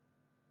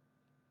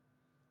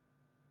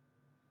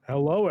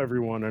Hello,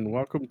 everyone, and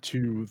welcome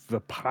to the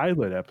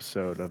pilot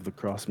episode of the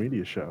Cross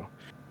Media Show,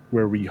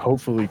 where we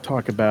hopefully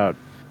talk about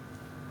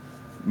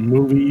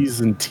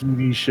movies and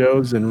TV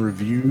shows and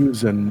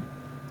reviews and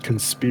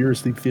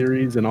conspiracy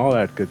theories and all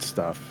that good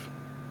stuff.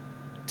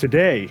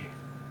 Today,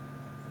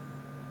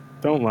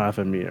 don't laugh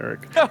at me,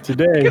 Eric. I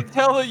Today, could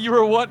tell that you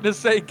were wanting to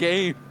say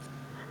game.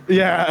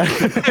 yeah,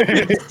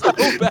 It's so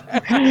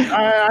bad.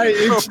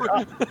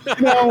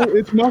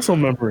 it's muscle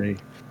memory.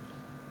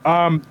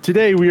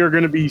 Today we are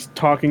going to be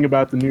talking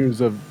about the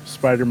news of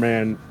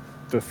Spider-Man,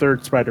 the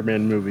third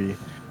Spider-Man movie,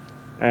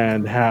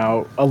 and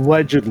how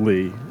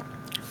allegedly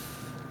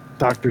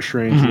Doctor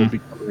Strange will be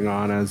coming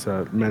on as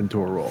a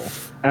mentor role,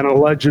 and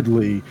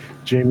allegedly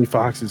Jamie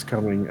Foxx is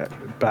coming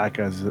back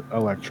as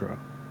Electro.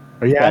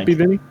 Are you happy,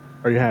 Vinny?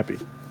 Are you happy?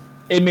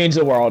 It means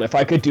the world. If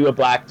I could do a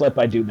black flip,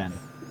 I'd do many.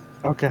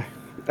 Okay.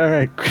 All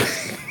right.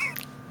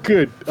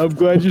 Good. I'm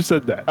glad you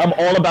said that. I'm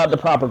all about the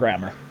proper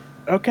grammar.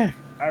 Okay.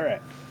 All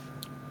right.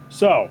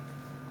 So,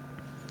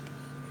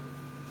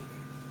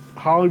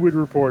 Hollywood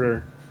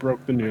Reporter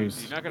broke the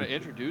news. You're not going to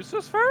introduce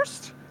us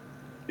first?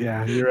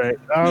 Yeah, you're right.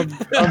 I'm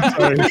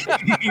sorry.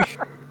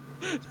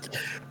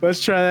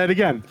 Let's try that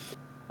again.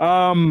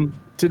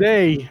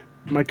 Today,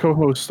 my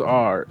co-hosts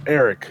are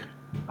Eric.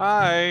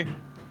 Hi.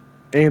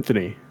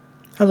 Anthony.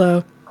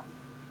 Hello.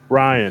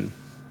 Ryan.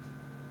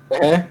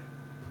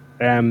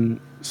 And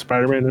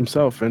Spider-Man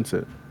himself,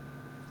 Vincent.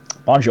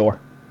 Bonjour.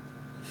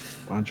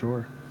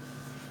 Bonjour.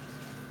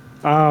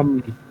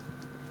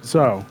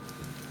 So,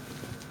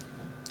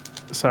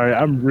 sorry,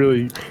 I'm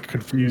really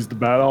confused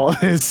about all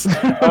this.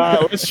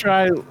 Let's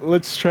try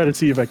to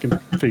see if I can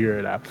figure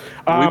it out.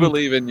 We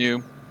believe in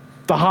you.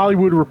 The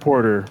Hollywood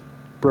Reporter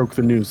broke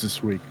the news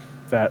this week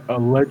that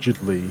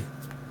allegedly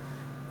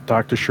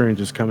Doctor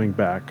Strange is coming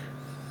back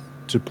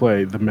to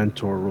play the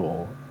mentor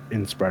role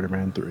in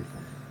Spider-Man 3.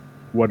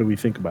 What do we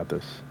think about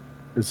this?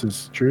 Is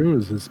this true?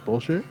 Is this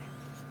bullshit?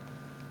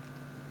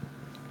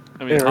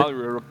 I mean,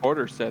 Hollywood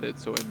Reporter said it,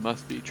 so it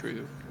must be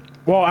true.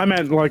 Well, I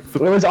meant like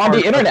it was on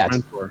the internet.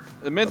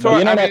 The mentor. The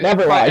internet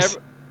never lies.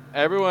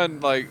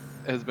 Everyone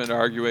has been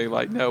arguing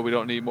no, we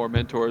don't need more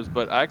mentors.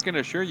 But I can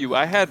assure you,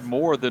 I had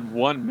more than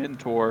one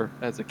mentor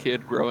as a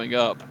kid growing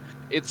up.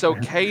 It's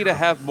okay to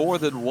have more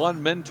than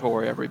one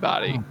mentor.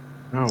 Everybody,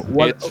 no,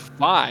 it's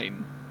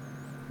fine.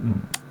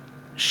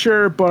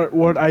 Sure, but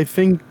what I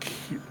think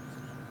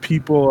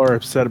people are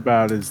upset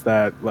about is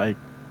that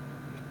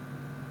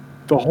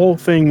the whole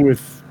thing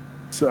with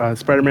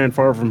Spider-Man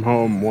Far From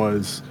Home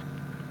was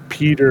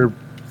Peter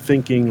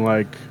thinking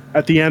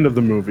at the end of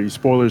the movie,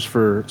 spoilers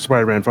for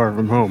Spider-Man Far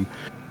From Home,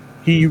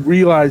 he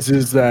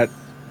realizes that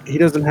he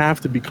doesn't have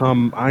to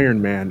become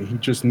Iron Man. He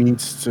just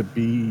needs to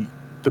be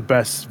the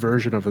best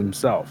version of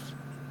himself.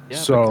 Yeah,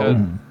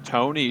 because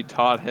Tony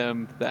taught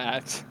him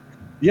that.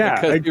 Yeah,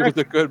 because he was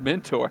a good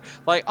mentor.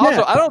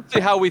 Also, I don't see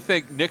how we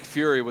think Nick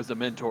Fury was a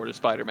mentor to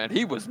Spider-Man.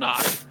 He was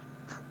not.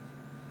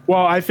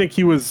 Well, I think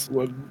he was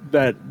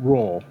that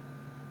role.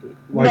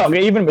 No,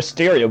 even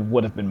Mysterio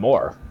would have been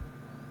more.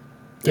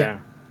 Yeah.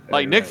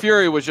 Nick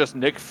Fury was just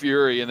Nick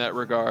Fury in that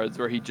regards,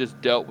 where he just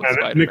dealt with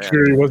Spider-Man. Nick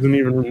Fury wasn't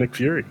even Nick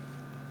Fury.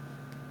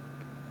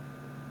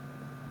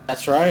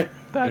 That's right.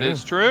 That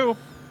is true.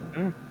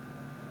 Yeah.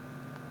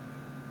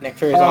 Nick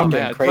Fury's all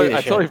getting crazy.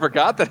 I totally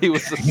forgot that he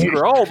was the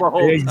Skrull the whole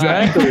time.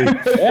 Exactly.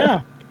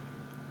 Yeah.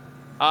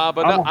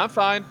 But no, I'm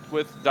fine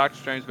with Doctor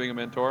Strange being a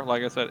mentor.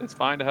 Like I said, it's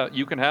fine to have.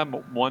 You can have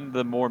one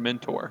the more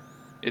mentor.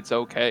 It's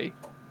okay.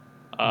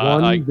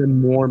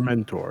 One more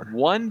mentor.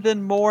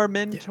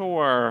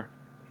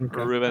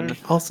 Okay. Ruben.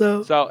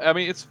 Also, so I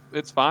mean,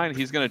 it's fine.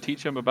 He's going to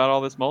teach him about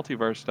all this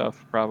multiverse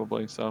stuff,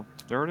 probably. So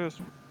there it is.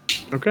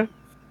 Okay.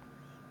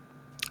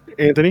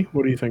 Anthony,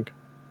 what do you think?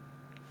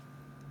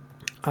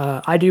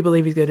 I do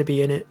believe he's going to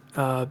be in it.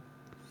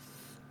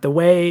 The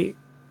way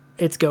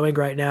it's going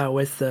right now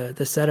with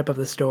the setup of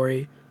the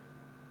story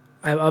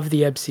of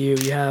the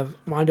MCU, you have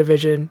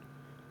WandaVision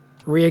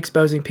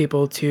re-exposing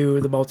people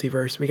to the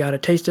multiverse. We got a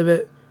taste of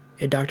it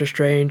in Doctor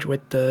Strange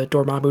with the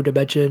Dormammu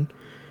dimension.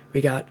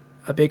 We got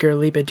a bigger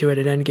leap into it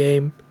in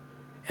Endgame,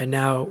 and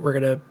now we're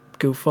going to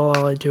go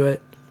full into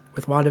it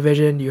with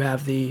WandaVision. You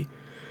have the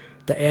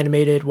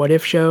animated What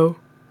If show,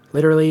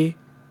 literally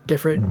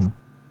different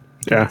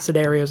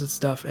scenarios and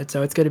stuff, and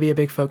so it's going to be a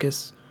big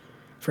focus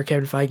for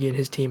Kevin Feige and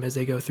his team as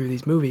they go through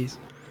these movies.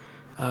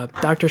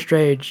 Doctor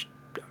Strange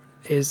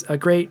is a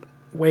great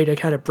way to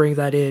kind of bring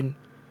that in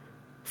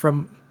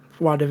from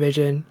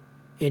WandaVision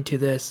into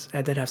this,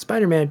 and then have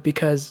Spider-Man,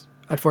 because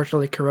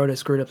unfortunately Corona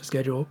screwed up the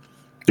schedule.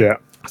 Yeah.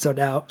 So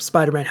now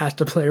Spider-Man has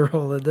to play a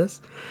role in this.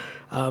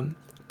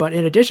 But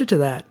in addition to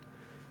that,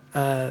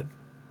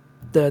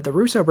 the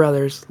Russo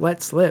brothers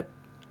let slip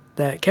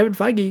that Kevin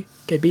Feige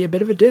could be a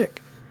bit of a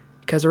dick.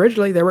 Because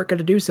originally they weren't going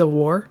to do Civil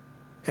War,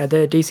 and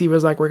then DC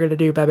was like, we're going to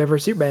do Batman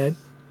vs. Superman.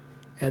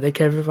 And then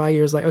Kevin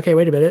Feige was like, okay,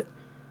 wait a minute.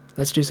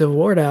 Let's do Civil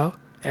War now,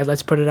 and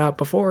let's put it out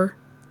before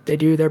they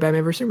do their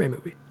Batman vs. Superman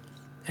movie.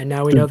 And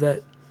now we know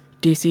that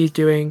DC's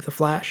doing the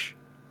Flash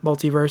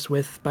multiverse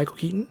with Michael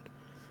Keaton.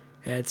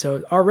 And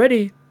so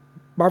already,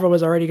 Marvel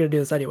was already going to do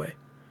this anyway.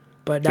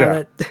 But now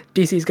that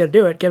DC's going to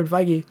do it, Kevin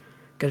Feige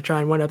going to try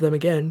and one up them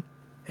again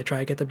and try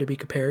and get them to be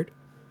compared.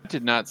 I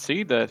did not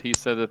see that. He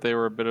said that they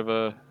were a bit of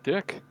a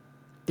dick.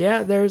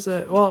 Yeah, there's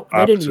a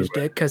they didn't use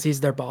Dick because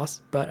he's their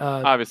boss, but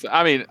Obviously,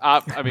 I mean,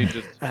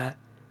 just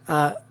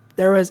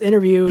there was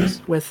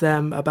interviews with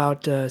them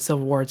about Civil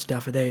War and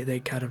stuff, and they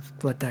kind of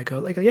let that go.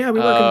 Like, yeah, we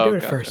weren't going to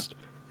do it first,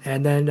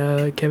 and then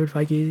Kevin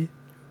Feige,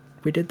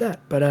 we did that.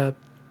 But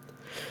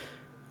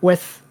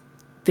with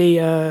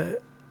the I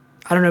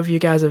don't know if you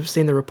guys have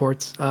seen the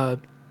reports. Kevin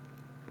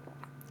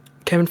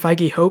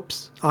Feige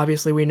hopes.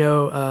 Obviously, we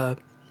know.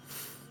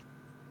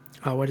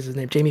 What is his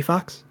name? Jamie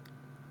Foxx.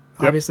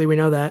 Yep. Obviously, we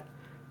know that.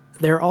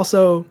 There are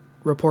also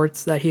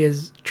reports that he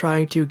is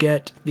trying to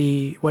get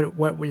the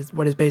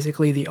what is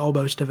basically the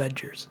almost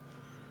Avengers.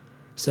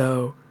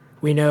 So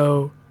we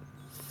know.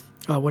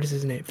 What is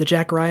his name? The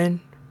Jack Ryan,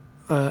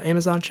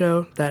 Amazon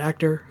show. That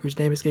actor whose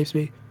name escapes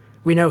me.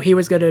 We know he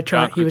was going to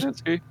try.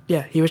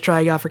 He was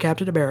trying out for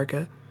Captain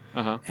America.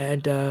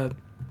 And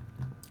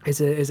is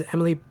it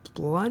Emily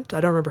Blunt?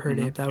 I don't remember her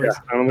name. That was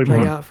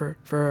trying out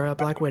for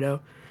Black Widow.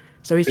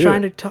 So he's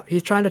trying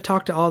to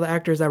talk to all the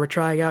actors that were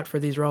trying out for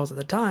these roles at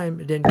the time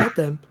and didn't get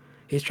them.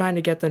 He's trying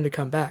to get them to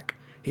come back.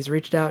 He's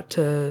reached out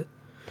to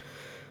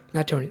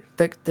not Tony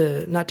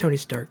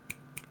Stark.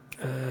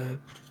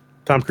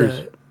 Tom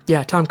Cruise.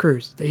 Tom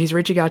Cruise. He's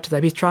reaching out to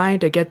them. He's trying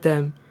to get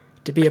them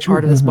to be a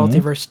part of this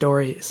multiverse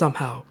story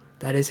somehow.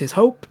 That is his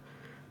hope.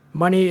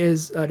 Money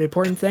is an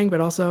important thing,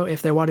 but also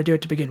if they want to do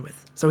it to begin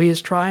with. So he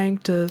is trying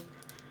to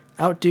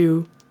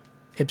outdo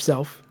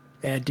himself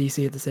and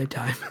DC at the same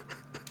time.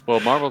 Well,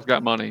 Marvel's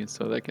got money,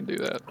 so they can do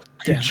that.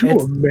 Could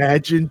you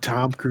imagine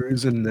Tom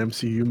Cruise in an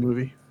MCU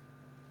movie?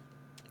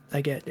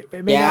 Again,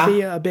 it may not be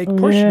a big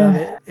portion of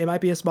it. It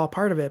might be a small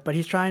part of it, but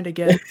he's trying to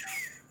get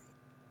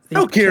I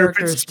don't care if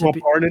it's a small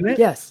part in it.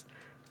 Yes,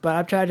 but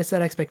I'm trying to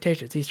set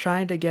expectations. He's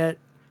trying to get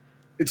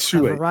a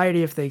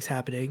variety of things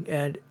happening.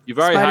 And you've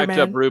already hyped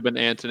up Ruben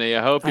Anthony.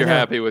 I hope you're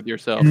happy with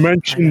yourself. You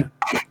mentioned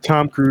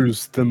Tom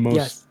Cruise, the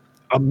most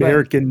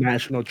American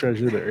national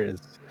treasure there is.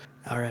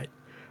 All right.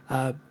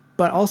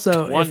 But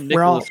also, one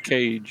Nicolas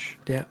Cage.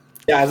 Yeah.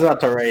 Yeah, I was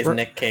about to raise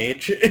Nick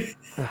Cage.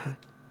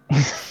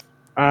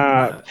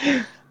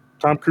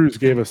 Tom Cruise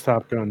gave us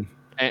Top Gun.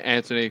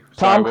 Anthony.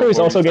 Tom Cruise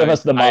also gave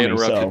us the Mummy. I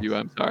interrupted you.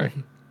 I'm sorry.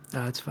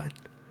 No, it's fine.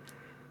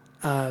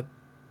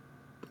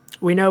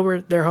 We know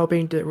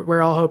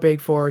we're all hoping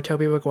for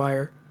Tobey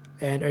Maguire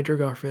and Andrew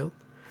Garfield,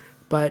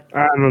 but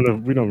I don't know.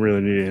 We don't really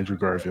need Andrew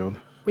Garfield.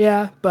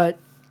 Yeah, but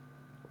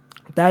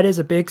that is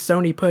a big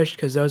Sony push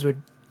because those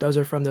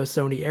are from the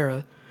Sony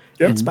era.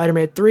 Yep. And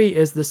Spider-Man 3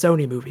 is the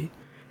Sony movie.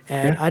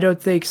 And I don't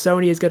think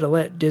Sony is going to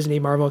let Disney,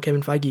 Marvel,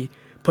 Kevin Feige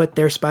put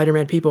their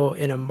Spider-Man people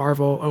in a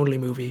Marvel-only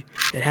movie.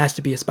 It has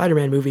to be a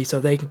Spider-Man movie so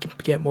they can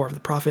get more of the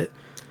profit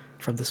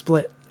from the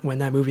split when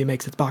that movie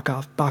makes its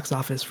box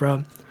office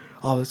from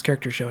all those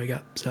characters showing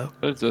up. So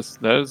that is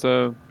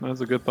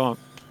a good thought.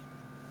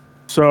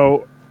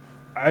 So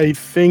I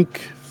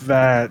think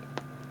that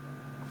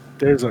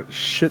there's a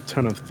shit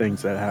ton of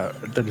things that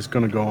is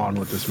going to go on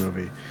with this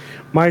movie.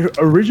 My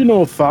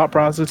original thought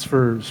process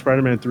for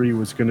Spider-Man 3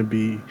 was going to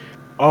be,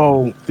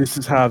 this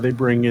is how they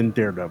bring in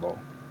Daredevil.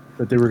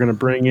 That they were going to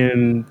bring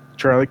in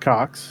Charlie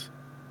Cox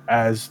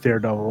as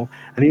Daredevil,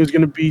 and he was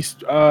going to be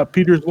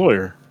Peter's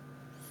lawyer.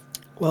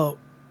 Well,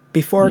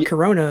 before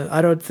Corona,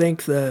 I don't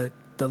think the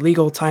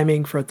legal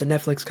timing for the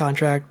Netflix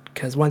contract,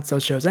 because once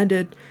those shows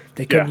ended,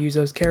 they couldn't use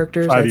those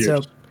characters. 5 years.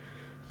 So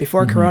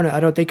before Corona,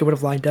 I don't think it would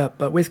have lined up.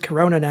 But with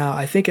Corona now,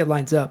 I think it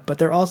lines up. But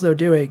they're also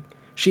doing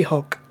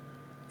She-Hulk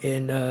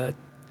in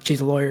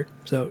she's a lawyer.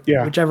 So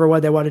whichever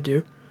one they want to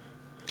do.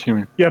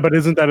 Yeah, but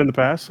isn't that in the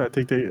past? I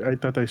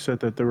thought they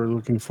said that they were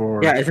looking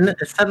for. Yeah, isn't it?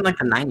 It's set in like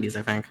the 90s,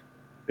 I think.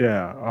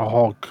 Yeah, a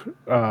Hulk.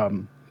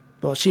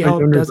 Well,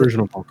 She-Hulk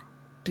doesn't. Hulk.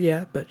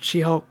 Yeah, but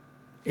She-Hulk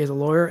is a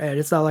lawyer, and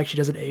it's not like she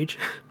doesn't age.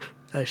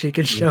 She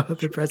can show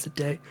up in present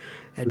day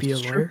and be a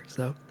lawyer.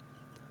 So.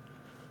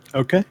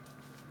 Okay.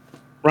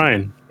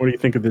 Ryan, what do you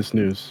think of this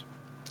news?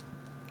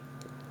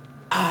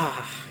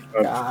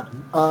 God.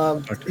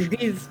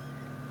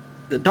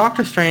 The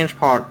Doctor Strange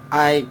part,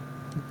 I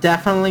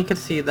definitely could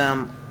see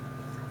them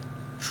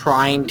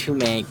trying to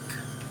make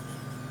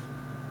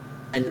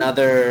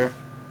another,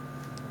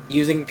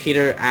 using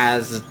Peter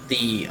as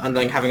the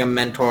underling, having a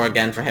mentor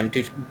again for him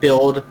to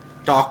build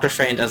Doctor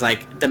Strange as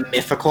like the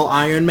mythical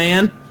Iron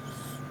Man.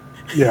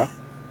 Yeah.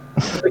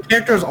 The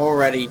character is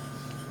already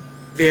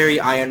very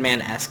Iron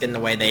Man-esque in the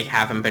way they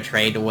have him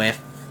portrayed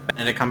with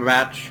Benedict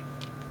Cumberbatch.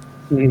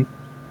 Mm-hmm.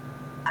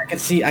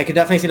 I could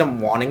definitely see them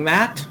wanting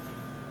that.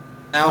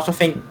 I also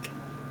think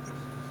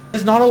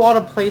there's not a lot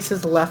of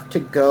places left to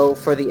go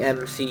for the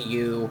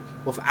MCU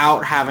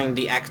without having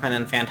the X-Men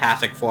and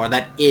Fantastic Four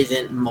that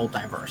isn't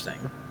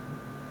multiversing.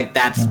 Like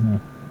that's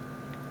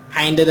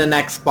kind of the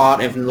next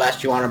spot,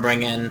 unless you want to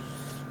bring in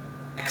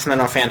X-Men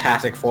or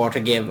Fantastic Four to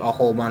give a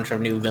whole bunch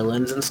of new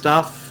villains and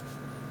stuff.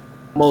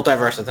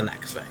 Multiverse is the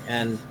next thing,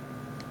 and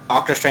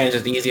Doctor Strange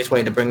is the easiest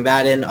way to bring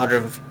that in,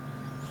 other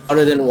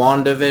than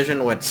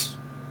WandaVision, which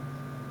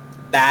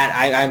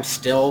I'm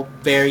still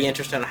very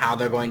interested in how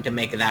they're going to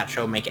make that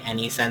show make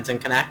any sense and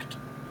connect.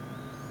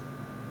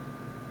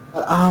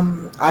 But,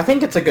 I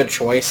think it's a good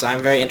choice.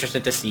 I'm very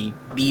interested to see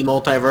the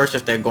multiverse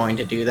if they're going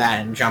to do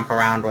that and jump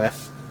around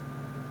with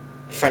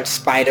different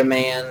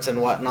Spider-Mans and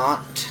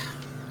whatnot.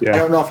 Yeah. I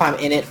don't know if I'm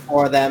in it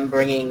for them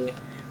bringing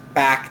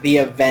back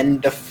the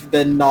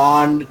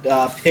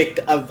non-picked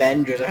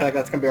Avengers. I feel like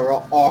that's gonna be a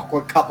real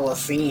awkward couple of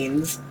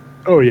scenes.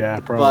 Oh yeah,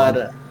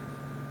 probably.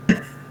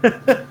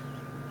 But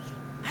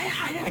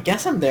I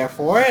guess I'm there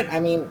for it. I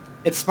mean,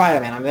 it's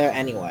Spider-Man. I'm there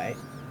anyway.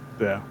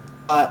 Yeah.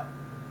 But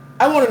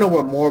I want to know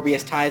where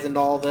Morbius ties into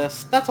all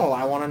this. That's all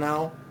I want to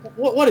know.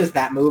 What is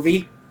that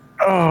movie?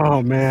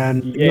 Oh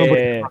man.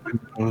 Yeah. Nobody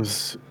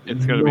knows.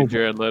 It's gonna be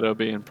Jared Leto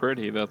being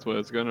pretty. That's what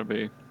it's gonna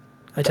be.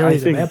 I tell you, I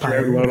he's a think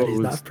vampire, Jared but Leto he's is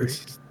not pretty.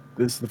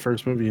 this is the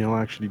first movie he'll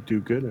actually do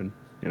good in.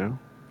 You know.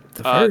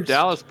 The first.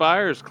 Dallas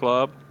Buyers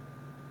Club.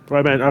 Well,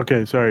 I meant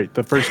okay. Sorry,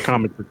 the first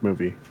comic book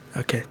movie.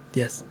 Okay.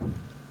 Yes.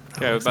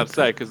 Okay, I was about to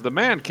say because the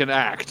man can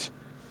act.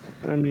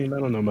 I mean, I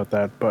don't know about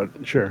that, but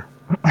sure.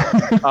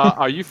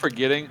 Are you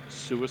forgetting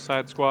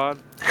Suicide Squad,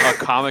 a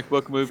comic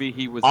book movie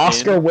he was in?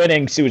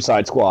 Oscar-winning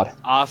Suicide Squad.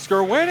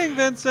 Oscar-winning,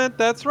 Vincent.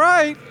 That's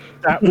right.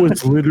 That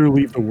was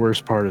literally the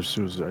worst part of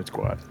Suicide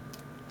Squad.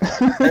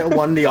 It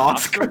won the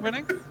Oscar.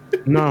 Oscar-winning?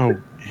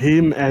 No,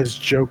 him as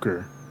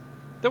Joker.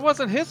 That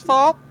wasn't his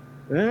fault.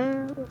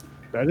 I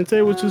didn't say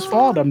it was his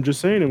fault. I'm just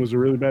saying it was a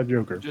really bad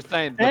Joker. Just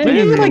saying. The Hey, Did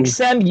he man, like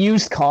send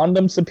used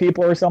condoms to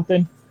people or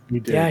something? He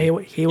did. Yeah,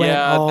 he went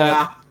all.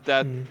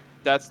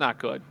 that's not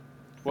good.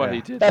 What Yeah.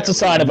 he did. That's a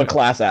there. sign of a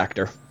class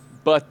actor.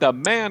 But the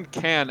man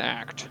can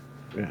act.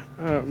 Yeah.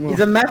 Well, He's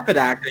a method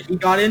actor. He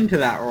got into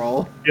that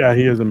role. yeah,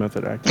 he is a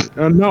method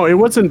actor. No, it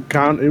wasn't.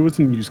 It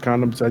wasn't used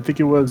condoms. I think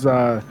it was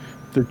the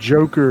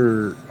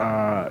Joker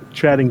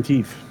chatting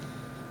teeth.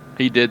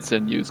 He did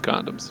send used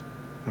condoms.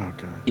 Oh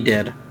god. He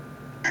did.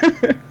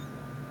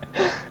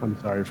 I'm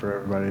sorry for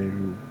everybody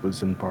who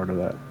was in part of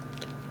that.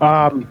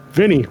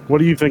 Vinny, what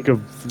do you think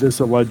of this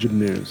alleged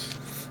news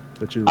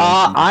that you?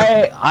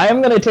 I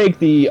am gonna take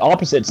the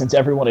opposite since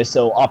everyone is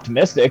so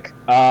optimistic.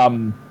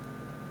 And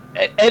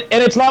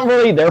it's not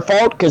really their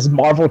fault because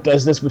Marvel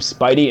does this with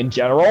Spidey in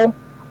general.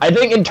 I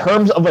think in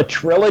terms of a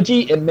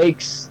trilogy, it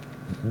makes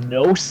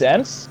no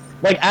sense.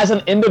 Like as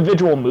an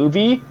individual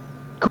movie,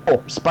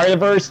 cool,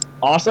 Spider-Verse,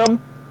 awesome.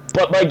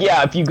 But like,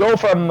 yeah, if you go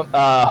from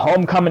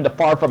Homecoming to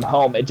Far From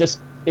Home, it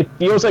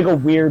feels like a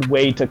weird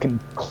way to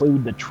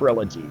conclude the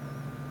trilogy.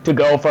 To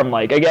go from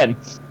like, again,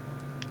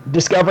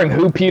 discovering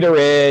who Peter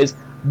is,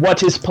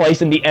 what's his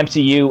place in the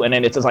MCU, and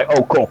then it's just like,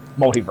 oh, cool,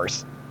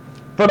 multiverse.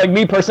 For like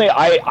me personally,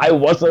 I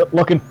was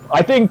looking.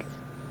 I think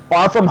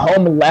Far From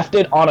Home left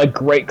it on a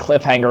great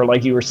cliffhanger,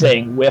 like you were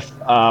saying, with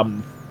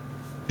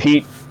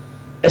Pete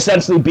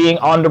essentially being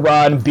on the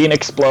run, being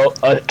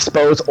exposed, all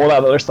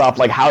that other stuff.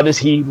 Like, how does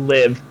he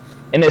live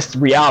in this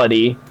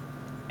reality?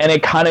 And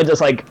it kind of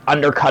just like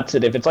undercuts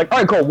it if it's like, all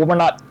right, cool, well, we're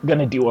not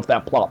gonna deal with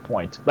that plot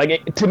point.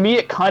 Like, to me,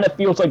 it kind of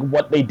feels like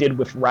what they did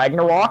with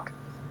Ragnarok,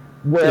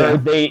 where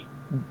they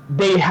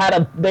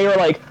were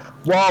like,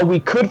 well, we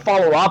could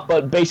follow up,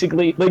 but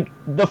basically, like,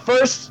 the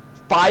first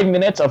 5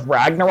 minutes of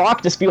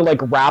Ragnarok just feel like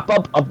wrap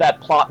up of that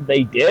plot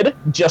they did,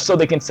 just so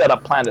they can set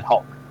up Planet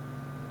Hulk.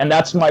 And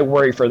that's my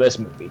worry for this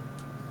movie.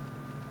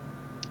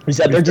 Is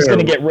that they're just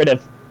gonna get rid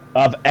of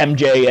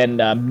MJ and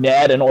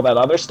Ned and all that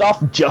other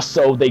stuff just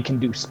so they can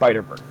do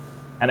Spider-Verse.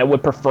 And I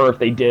would prefer if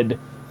they did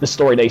the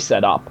story they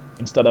set up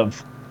instead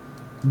of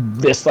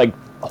this like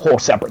whole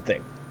separate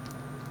thing.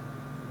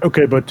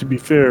 Okay, but to be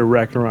fair,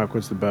 Ragnarok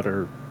was the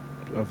better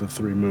of the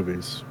three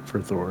movies for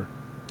Thor.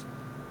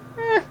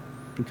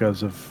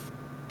 Because of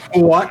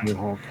What? New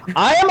Hulk.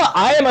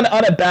 I am an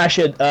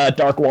unabashed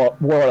Dark World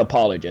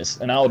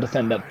apologist, and I'll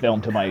defend that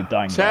film to my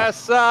dying breath.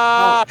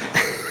 Tessa!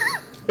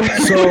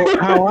 So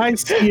how I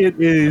see it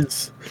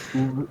is,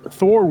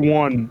 Thor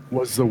 1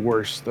 was the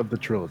worst of the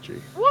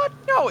trilogy. What?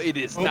 No, it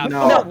is not.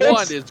 No. Thor No,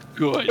 1 it's- is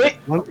good.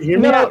 Hear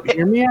me out.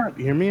 Hear me out.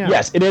 Hear me out.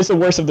 Yes, it is the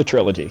worst of the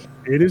trilogy.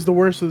 It is the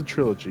worst of the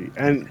trilogy.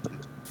 And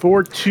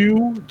Thor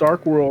 2,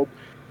 Dark World,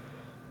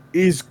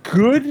 is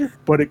good,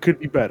 but it could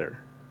be better.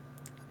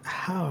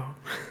 How?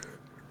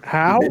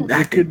 How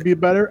it could be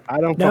better, I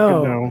don't No.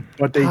 fucking know.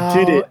 But they How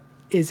did it.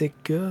 is it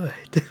good?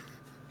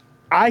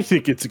 I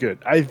think it's good.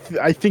 I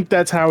think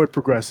that's how it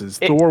progresses.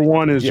 Thor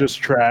 1 is just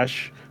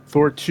trash.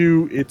 Thor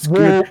 2, it's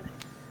Well, good.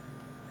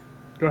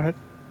 Go ahead.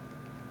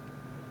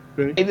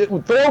 Vinny?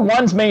 Thor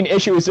 1's main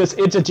issue is just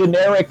it's a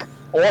generic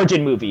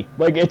origin movie.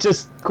 Like, it's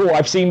just cool.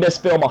 I've seen this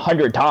film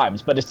 100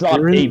 times, but it's not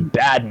There a is-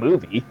 bad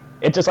movie.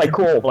 It's just like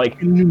cool.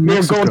 Like, In New they're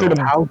Mexico, going through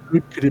the how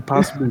good could it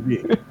possibly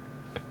be?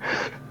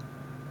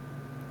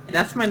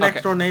 That's my next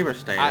Okay. door neighbor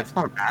state. I- It's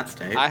not a bad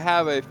state. I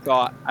have a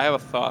thought.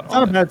 It's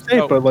not a bad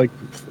state, but like,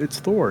 it's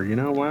Thor, you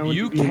know? Why would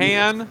You be-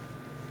 can,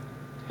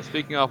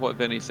 speaking of what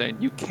Vinny's saying,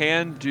 you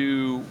can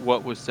do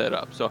what was set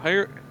up. So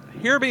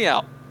hear me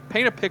out.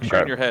 Paint a picture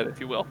in Okay. your head, if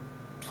you will.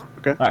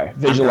 all right,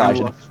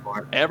 visualizing.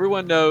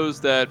 Everyone knows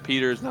that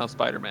Peter is now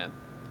Spider-Man.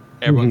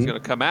 Everyone's Mhm. going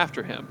to come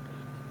after him.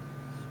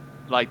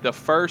 like the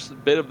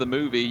first bit of the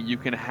movie, you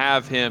can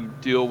have him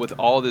deal with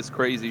all this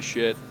crazy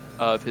shit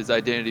of his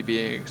identity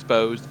being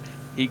exposed.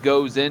 He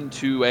goes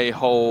into a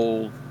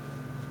whole,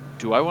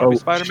 do I want to be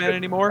Spider-Man shit.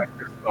 anymore?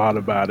 I just thought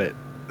about it.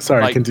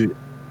 Sorry, Like, continue.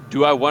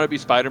 Do I want to be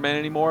Spider-Man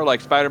anymore?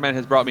 Like, Spider-Man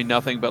has brought me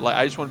nothing but, like,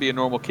 I just want to be a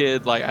normal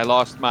kid. Like, I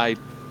lost my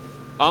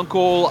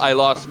uncle. I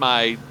lost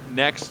my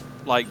next,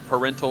 like,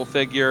 parental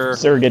figure.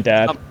 Surrogate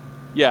dad.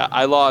 Yeah,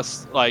 I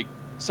lost, like,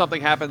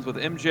 something happens with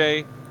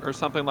MJ or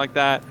something like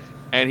that.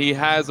 And he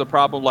has a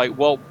problem like,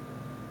 well,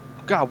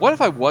 God, what if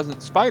I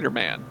wasn't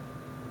Spider-Man?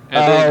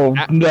 Oh,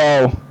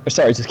 no.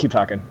 Sorry, just keep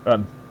talking.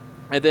 And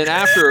then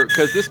after,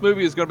 because this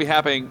movie is going to be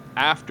happening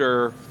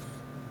after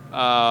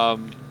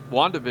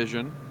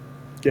WandaVision.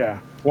 Yeah,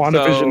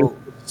 WandaVision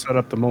set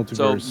up the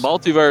multiverse. So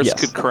multiverse Yes.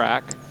 could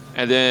crack,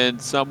 and then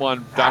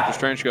Doctor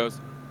Strange goes,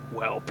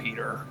 well,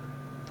 Peter,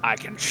 I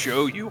can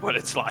show you what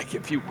it's like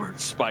if you weren't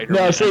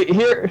Spider-Man. No, see,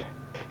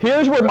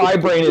 here's where my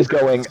brain is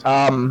going.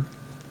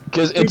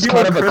 Because it's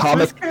kind of a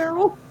comic.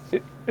 Carol?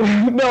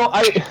 No,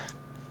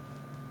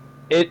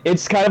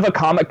 it's kind of a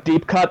comic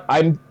deep cut.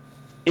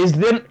 Is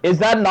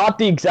that not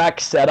the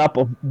exact setup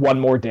of One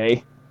More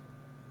Day?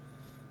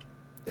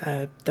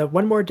 The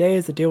One More Day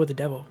is the deal with the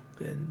devil.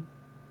 And,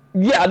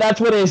 Yeah, that's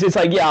what it is. It's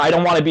like, yeah, I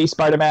don't want to be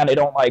Spider-Man. I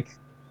don't like.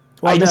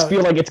 well, I just no,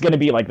 feel like it's gonna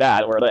be like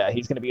that, where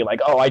he's gonna be like,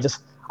 oh,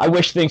 I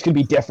wish things could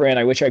be different.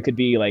 I wish I could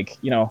be like,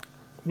 have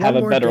One a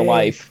More better Day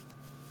life.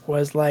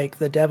 was like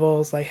the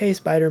devil's like, hey,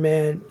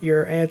 Spider-Man,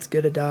 your aunt's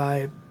gonna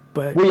die,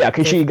 but Well, yeah,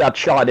 because she got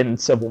shot in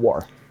Civil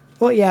War.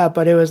 well, yeah,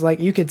 but it was like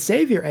you could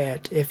save your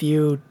aunt if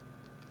you.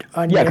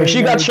 Yeah, because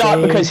she got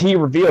shot because he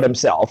revealed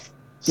himself.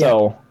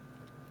 So.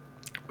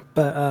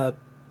 But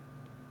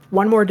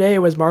One More Day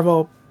was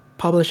Marvel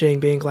Publishing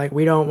being like,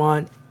 we don't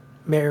want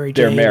Mary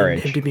Their Jane marriage.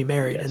 and him to be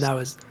married, Yes. and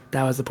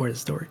that was the point of the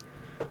story.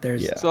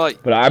 There's Yeah. So,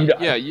 like, But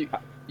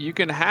you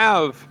can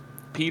have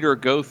Peter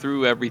go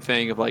through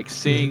everything of, like,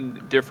 seeing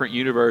different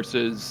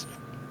universes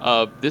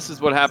of this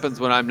is what happens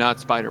when I'm not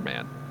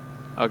Spider-Man.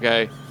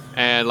 Okay?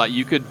 And, like,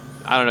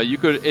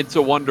 It's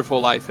a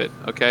Wonderful Life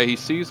okay? He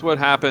sees what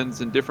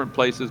happens in different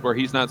places where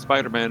he's not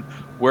Spider-Man,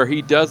 where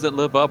he doesn't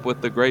live up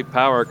with the great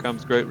power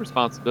comes great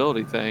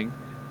responsibility thing.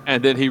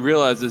 And then he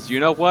realizes, you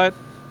know what?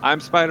 I'm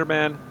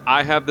Spider-Man.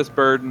 I have this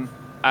burden.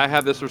 I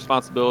have this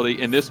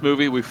responsibility. In this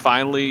movie, we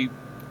finally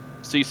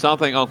see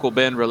something Uncle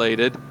Ben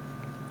related.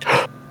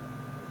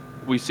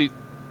 We see...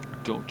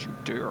 Don't you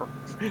dare.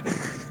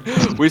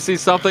 We see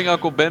something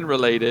Uncle Ben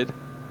related.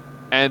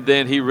 And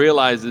then he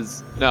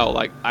realizes, no,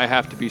 like, I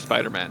have to be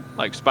Spider-Man.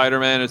 Like,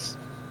 Spider-Man is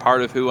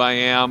part of who I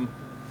am.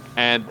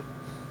 And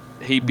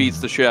he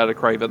beats the shit out of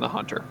Kraven the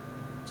Hunter.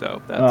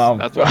 So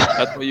that's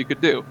what you could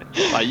do.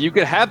 Like, you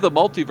could have the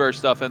multiverse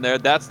stuff in there.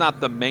 That's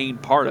not the main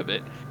part of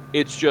it.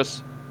 It's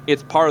just,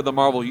 it's part of the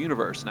Marvel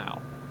Universe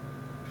now.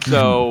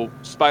 So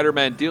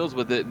Spider-Man deals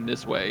with it in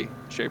this way,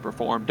 shape, or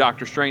form.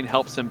 Doctor Strange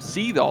helps him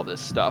see all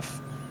this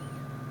stuff.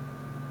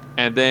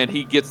 And then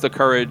he gets the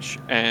courage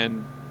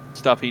and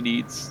stuff he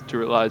needs to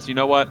realize, you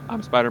know what?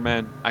 I'm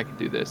Spider-Man. I can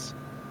do this.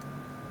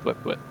 Flip.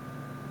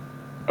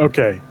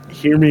 Okay,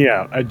 hear me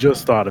out. I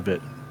just thought of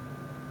it.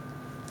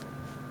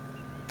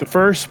 The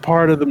first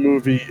part of the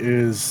movie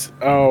is,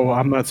 oh,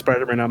 I'm not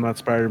Spider-Man, I'm not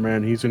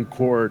Spider-Man. He's in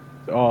court.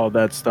 All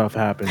that stuff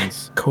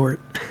happens. court.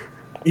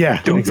 Yeah,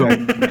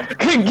 exactly.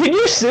 can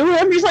you sue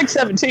him? He's like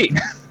 17.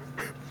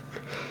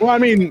 Well, I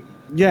mean,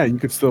 yeah, he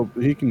can still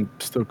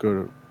go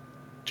to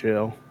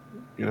jail.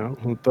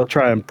 They'll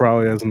try him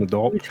probably as an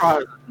adult. We try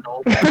as an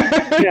adult.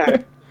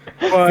 Yeah,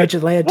 but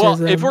Vigilantism.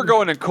 Well, if we're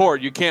going in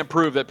court, you can't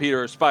prove that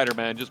Peter is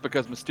Spider-Man just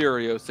because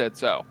Mysterio said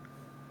so.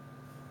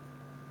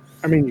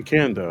 I mean, you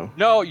can though.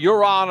 No,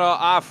 Your Honor,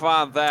 I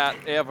find that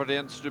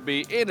evidence to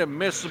be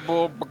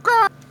inadmissible.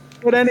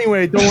 But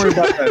anyway, don't worry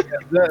about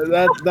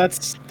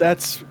that.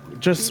 That's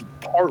just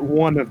part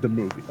one of the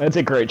movie. That's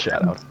a great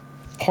shout out.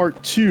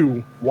 Part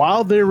two,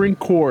 while they're in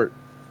court,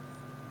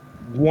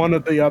 one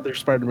of the other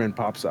Spider-Man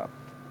pops up.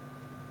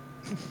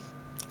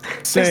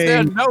 Is there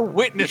Saying, no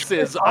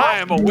witnesses? I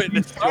am a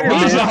witness.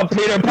 He's not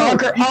Peter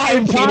Parker.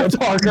 I'm Peter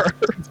Parker.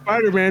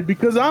 Spider-Man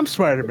because I'm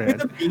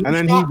Spider-Man. And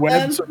then he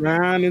webs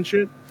around and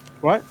shit.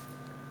 What?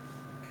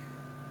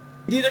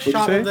 You need a What'd you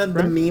shot say, of the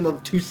Brent? meme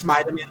of two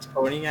Spider-Mans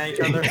pointing at each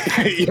other.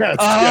 Yes.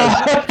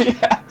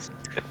 Yes.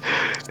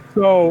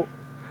 So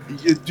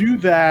you do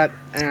that,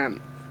 and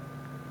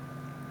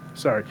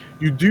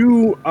you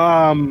do.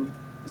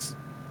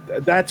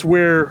 That's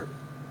where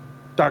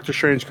Doctor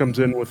Strange comes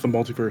in with the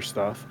multiverse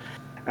stuff,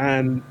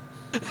 and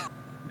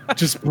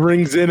just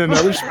brings in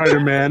another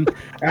Spider-Man,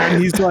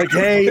 and he's like,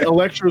 "Hey,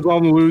 Electro's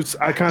on the loose.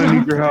 I kind of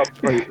need your help."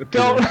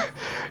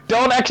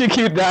 Don't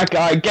execute that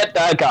guy. Get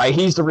that guy.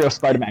 He's the real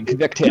Spider-Man.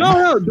 Convict him.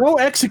 No, don't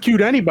execute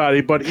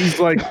anybody. But he's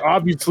like,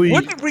 obviously,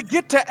 What did we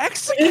get to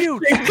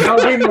execute?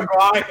 Tobey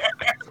Maguire.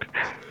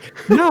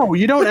 no,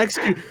 you don't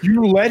execute.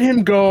 You let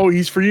him go.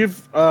 He's free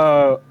of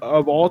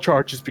all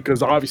charges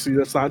because obviously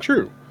that's not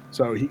true.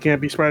 So he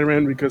can't be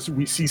Spider-Man because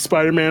we see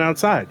Spider-Man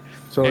outside.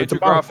 So it's Andrew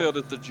about Garfield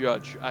is the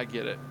judge. I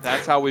get it.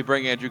 That's how we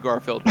bring Andrew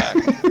Garfield back.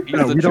 He's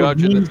no, the we don't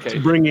judge in need this to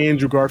case. bring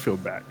Andrew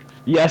Garfield back.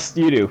 Yes,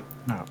 you do.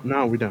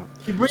 No, we don't.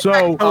 You bring So-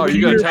 back Oh, Toby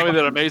you gonna Peter- tell me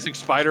that Amazing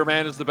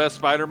Spider-Man is the best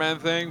Spider-Man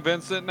thing,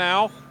 Vincent?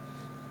 Now,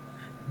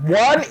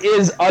 1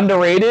 is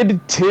underrated.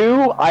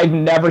 2, I've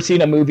never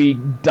seen a movie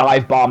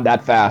dive bomb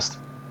that fast.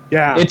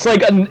 Yeah. It's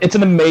like it's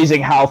an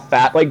amazing how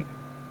fat. Like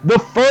the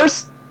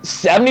first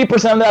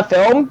 70% of that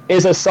film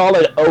is a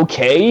solid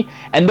okay,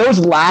 and those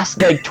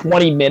last like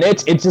 20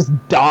 minutes, it just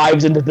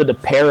dives into the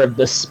despair of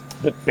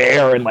the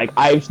bear, and like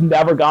I've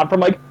never gone from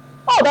like,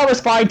 oh, that was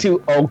fine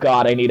to, oh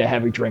god, I need a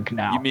heavy drink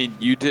now. you mean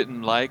you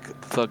didn't like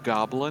the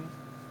Goblin?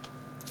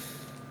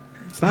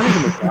 It's not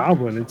even the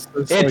Goblin. It's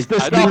It's like, the I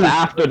stuff think-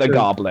 after the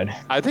Goblin.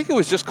 I think it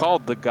was just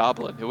called the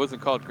Goblin. It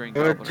wasn't called Green It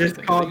was Goblin. just I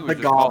think. called I think it was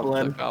the just called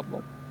Goblin. the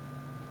Goblin.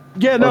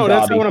 Yeah, no, Or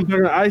that's Dobby. not what I'm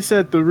talking about. I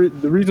said the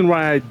reason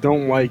why I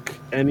don't like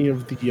any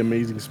of the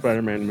Amazing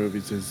Spider-Man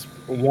movies is,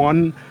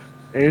 one,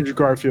 Andrew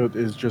Garfield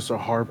is just a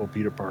horrible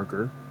Peter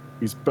Parker.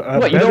 He's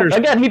What, you better. don't,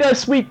 again, he does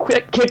sweet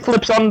quick kick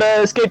flips on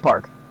the skate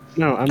park.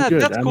 No, I'm Yeah,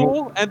 good. that's I'm-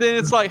 cool. And then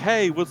it's like,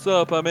 hey, what's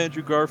up? I'm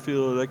Andrew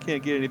Garfield. I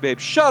can't get any babe.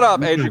 Shut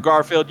up, Andrew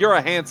Garfield. You're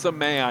a handsome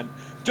man.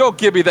 Don't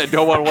give me that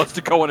no one wants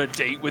to go on a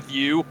date with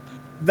you.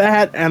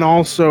 That, and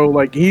also,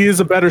 like, he is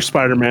a better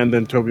Spider-Man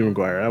than Tobey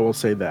Maguire. I will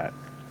say that.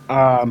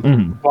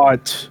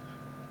 But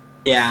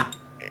Yeah.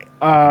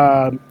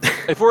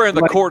 If we're in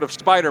the Like- court of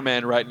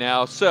Spider-Man right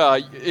now, so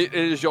it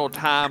is your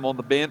time on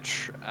the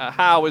bench.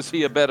 How is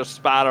he a better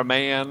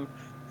Spider-Man?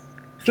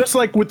 just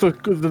like with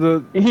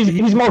the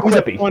He's more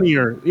quippy.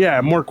 funnier. Yeah,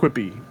 more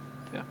quippy.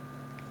 Yeah.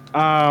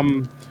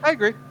 I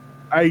agree.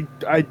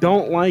 I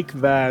don't like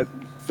that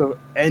the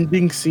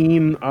ending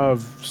scene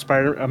of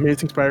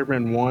Amazing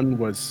Spider-Man 1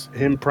 was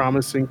him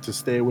promising to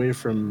stay away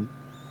from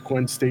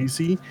Gwen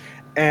Stacy,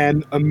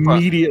 and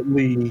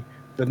immediately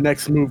the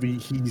next movie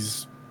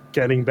he's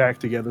getting back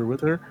together with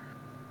her.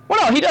 Well,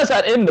 no, he does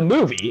that in the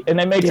movie, and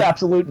it makes Yeah.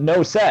 absolute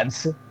no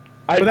sense.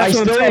 I But that's what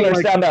I'm still saying, don't like-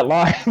 understand that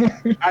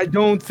line. I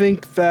don't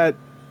think that,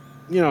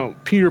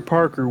 Peter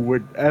Parker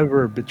would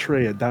ever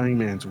betray a dying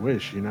man's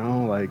wish,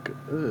 like,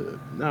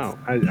 no,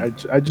 I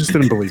just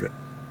didn't believe it.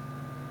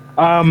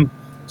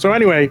 So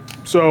anyway,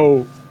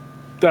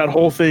 that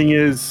whole thing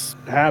is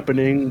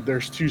happening.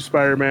 There's 2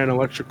 Spider-Man.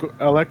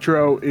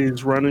 Electro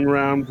is running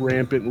around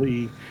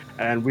rampantly,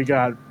 and we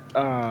got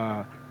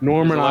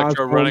Norman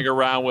Electro Osborn. running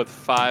around with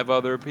 5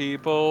 other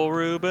people,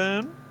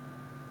 Ruben.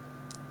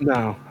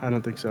 No, I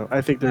don't think so.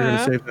 I think they're Yeah.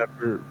 gonna save that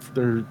for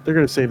they're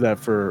gonna save that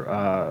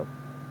for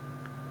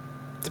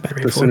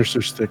Spider-Man the 4.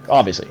 Sinister Six.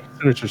 Obviously.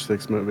 Sinister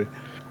Six movie,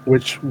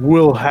 which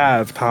will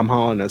have Tom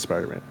Holland as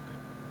Spider-Man.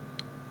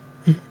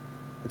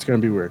 It's gonna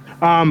be weird.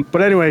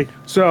 But anyway,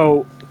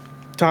 so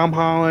Tom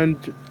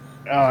Holland,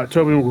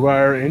 Tobey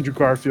Maguire, Andrew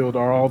Garfield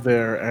are all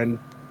there, and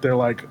they're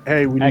like,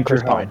 "Hey, we need And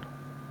Chris your help." Pine.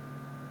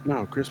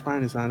 No, Chris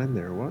Pine is not in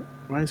there. What?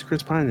 Why is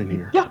Chris Pine in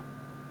here? Yeah.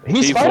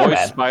 He's He Spider-Man.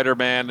 voiced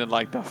Spider-Man in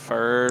like the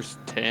first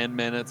 10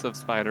 minutes of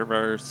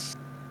Spider-Verse.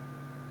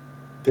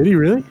 Did he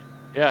really?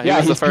 Yeah, he Yeah,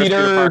 was the he's first Peter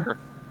Peter- Parker.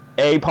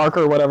 A. Parker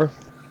or whatever.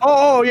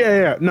 Oh,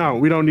 yeah. No,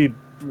 we don't need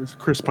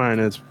Chris Pine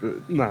as.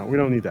 No, we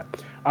don't need that.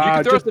 You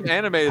can throw just- some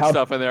animated how-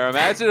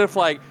 imagine if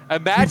in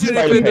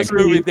Spider-Pig. this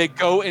movie they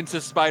go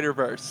into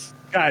Spider-Verse.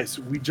 Guys,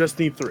 we just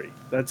need 3.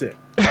 That's it.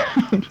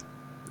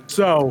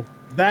 So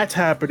that's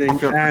happening,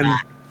 feel and bad.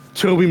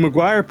 Tobey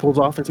Maguire pulls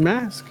off his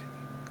mask,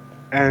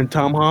 and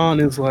Tom Holland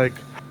is like,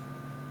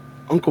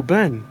 "Uncle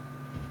Ben,"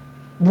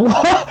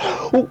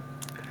 What?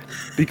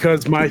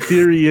 because my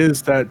theory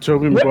is that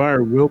Tobey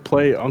Maguire will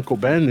play Uncle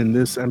Ben in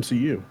this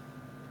MCU.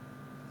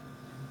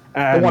 The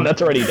And, one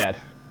that's already dead.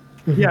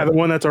 yeah, the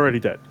one that's already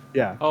dead.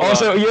 Yeah, Oh,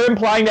 Also, you're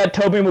implying that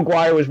Tobey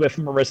Maguire was with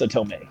Marissa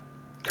Tomei.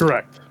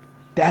 correct.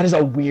 That is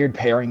a weird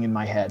pairing in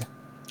my head.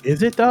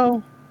 Is it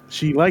though?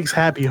 She likes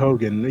Happy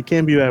Hogan. It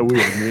can't be that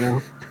weird,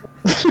 all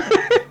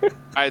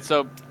right,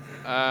 so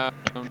I'm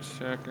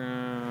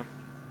checking.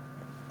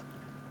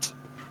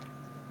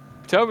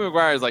 Tobey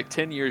Maguire is like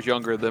 10 years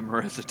younger than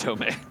Marissa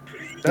Tomei.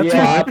 That's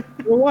Yeah. fine.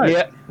 For what?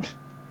 Yeah.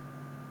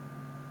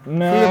 The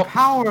No.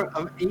 power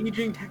of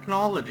aging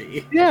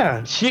technology.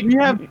 Yeah, She- we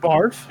have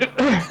Barf.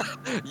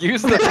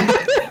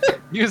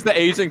 Use the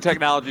aging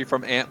technology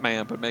from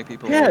Ant-Man, but make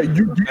people. Yeah, older.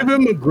 you give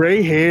him a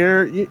gray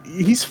hair,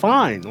 he's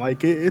fine.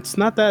 Like it's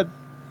not that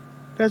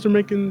guys are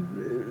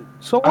making.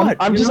 So what?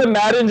 I'm you just know?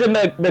 imagining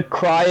the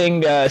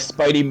crying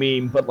Spidey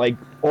meme, but like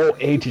all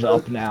ages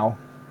up now.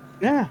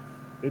 Yeah,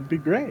 it'd be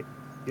great.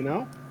 You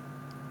know.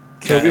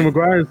 Okay. Tobey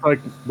Maguire's like,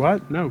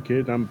 what? No,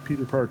 kid, I'm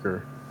Peter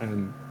Parker,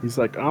 and he's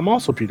like, I'm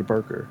also Peter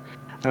Parker,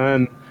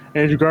 and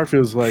Andrew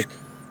Garfield's like,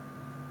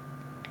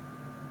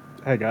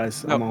 hey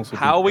guys, I'm No, also.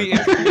 how Peter we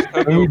Parker." introduce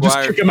Tobey And we just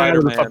Maguire kick him out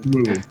of the Spider-Man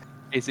fucking movie.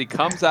 is he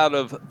comes out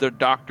of the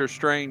Doctor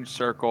Strange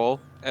circle,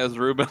 as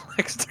Ruben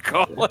likes to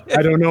call it,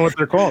 I don't know what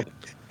they're called.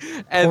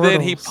 and then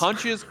he Portals.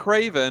 punches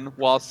Craven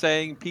while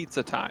saying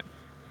 "pizza time."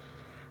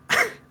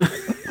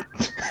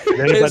 Did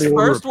anybody His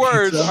order first a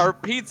words pizza? are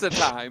 "pizza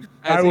time"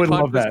 as I he would love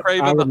punches that.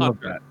 Craven I the would love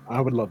Hunter. that.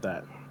 I would love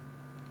that.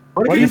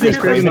 What Why do you think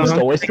Craven Craven the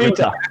stole Hunter his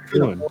pizza?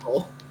 doing?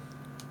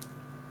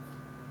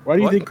 Why do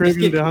you What? think Craven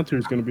Biscuit. the Hunter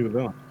is going to be the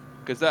villain?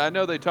 Because I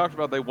know they talked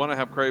about they want to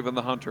have Craven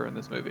the Hunter in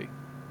this movie.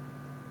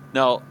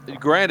 Now,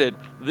 granted,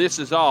 this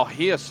is all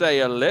hearsay,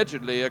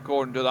 allegedly,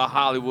 according to the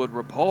Hollywood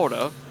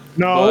Reporter.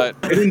 No,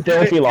 But- they didn't.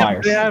 Filthy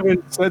liars. They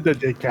haven't said that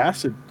they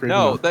casted. Craven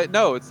No, the-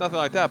 no, it's nothing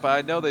like that. But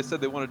I know they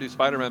said they want to do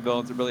Spider-Man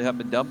villains that really haven't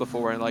been done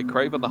before, and like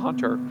Kraven the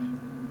Hunter,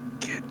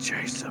 get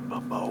Jason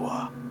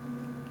Momoa.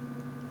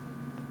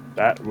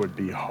 that would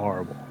be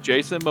horrible.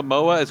 Jason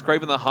Momoa as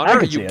Kraven the Hunter? Are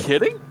could see you it.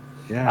 kidding?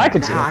 Yeah, I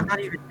could see No, it. I'm not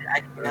even.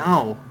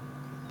 No.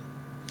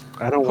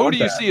 I don't Who want do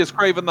you that. see as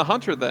Kraven the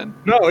Hunter then?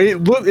 No,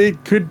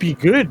 it could be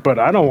good, but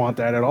I don't want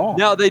that at all.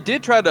 Now they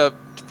did try to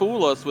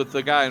fool us with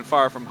the guy in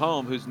Far From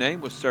Home whose name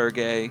was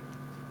Sergey,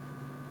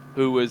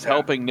 who was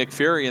helping Nick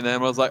Fury, and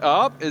then I was like,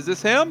 "Oh, is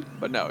this him?"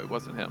 But no, it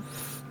wasn't him.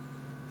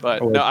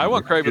 But Oh, no, I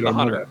want you Kraven the don't know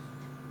Hunter that.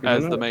 You don't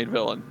as know the that. main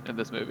villain in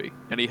this movie,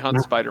 and he hunts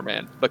No.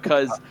 Spider-Man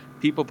because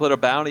people put a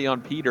bounty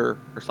on Peter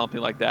or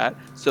something like that.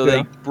 So Yeah.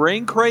 they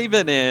bring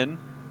Kraven in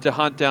to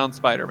hunt down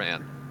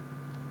Spider-Man.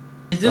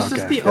 This is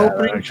Okay. the Yeah,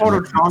 opening actually part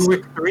of makes John sense.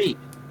 Wick 3.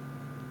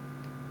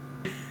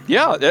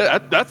 Yeah,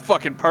 that's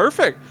fucking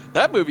perfect.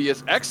 That movie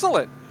is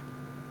excellent.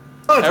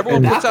 Oh, it's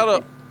Everyone puts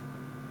fantastic.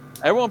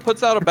 Everyone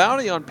puts out a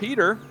bounty on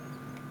Peter,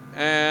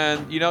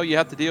 and you know you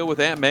have to deal with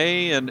Aunt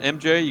May and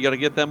MJ. You got to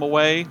get them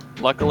away.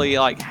 Luckily,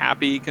 like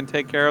Happy can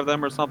take care of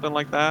them or something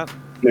like that.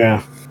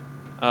 Yeah.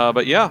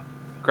 But yeah,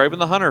 Kraven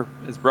the Hunter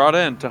is brought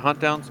in to hunt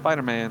down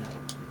Spider-Man.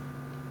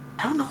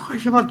 I don't know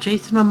much about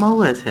Jason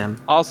Momoa as him.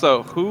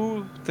 Also,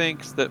 who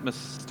thinks that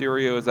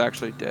Mysterio is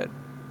actually dead?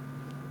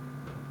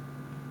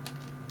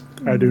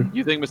 I do.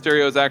 You think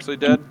Mysterio is actually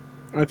dead?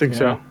 I think Yeah.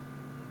 so.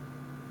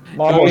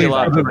 Marvel Would is you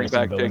like to not bring racing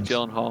back Jake villains.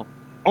 Gyllenhaal?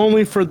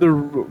 Only for the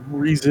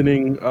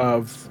reasoning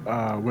of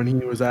when he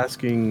was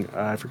asking,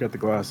 I forgot the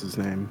glass's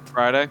name.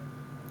 Friday?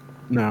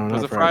 No, Was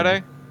not it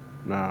Friday?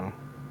 No.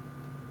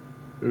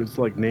 It was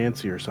like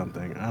Nancy or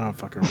something. I don't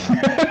fucking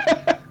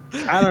remember.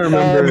 I don't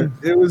remember.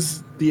 It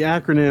was the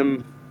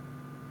acronym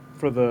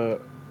for the.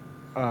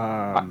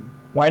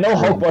 Well, I know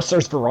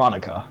Hulkbuster's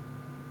Veronica.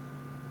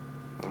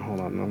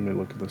 Hold on, let me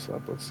look this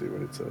up. Let's see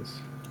what it says.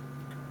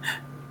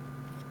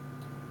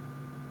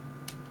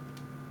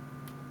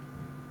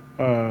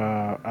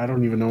 I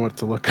don't even know what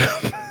to look up.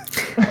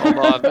 Hold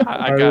on,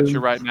 I got you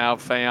right now,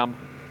 fam.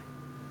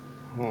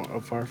 Oh,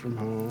 Far From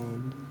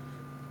Home.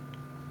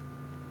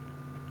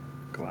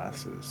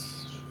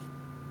 Glasses.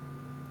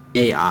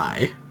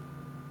 AI.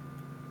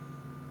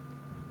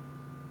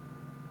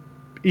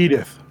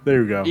 Edith.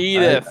 There we go.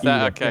 Edith. Edith.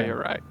 Okay, you're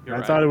right. You're I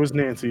right. thought it was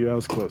Nancy. That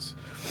was close.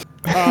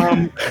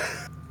 I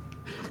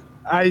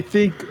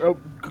think,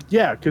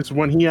 yeah, because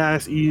when he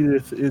asked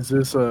Edith, "Is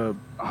this a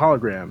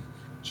hologram?"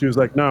 She was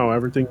like, "No,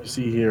 everything you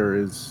see here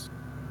is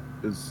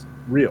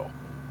real,"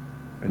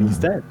 and he's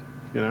dead.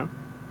 You know,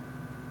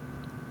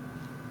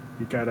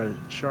 he got a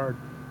shard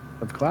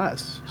of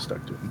glass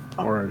stuck to him,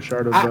 or a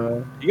shard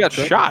of. You got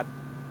Sure. shot.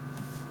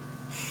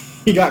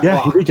 He got Yeah,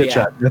 he clocked, did get yeah.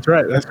 shot. That's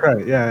right. That's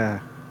right. Yeah,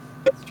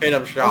 yeah. Straight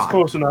up That's shot.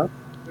 close enough.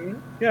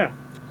 Yeah.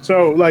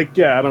 So, like,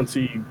 yeah, I don't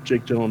see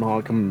Jake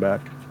Gyllenhaal coming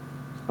back.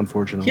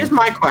 Unfortunately, Here's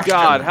my question.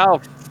 God, how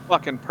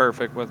fucking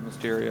perfect was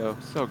Mysterio?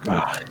 So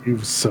good. He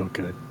was so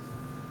good.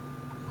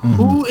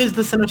 Who is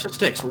the Sinister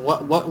Six?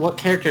 What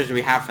characters do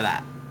we have for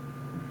that?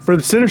 For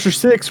the Sinister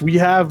Six, we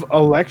have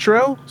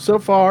Electro so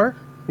far,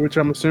 which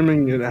I'm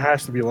assuming it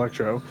has to be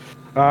Electro.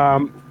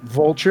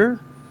 Vulture,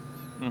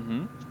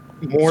 Mm-hmm.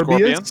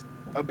 Morbius,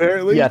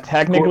 apparently. Yeah,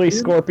 technically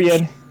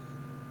Scorpion.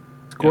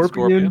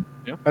 Scorpion.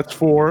 Yeah. That's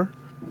 4.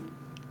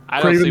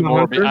 I don't Kraven see the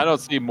Hunter? I don't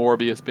see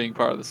Morbius being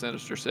part of the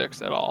Sinister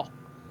Six at all.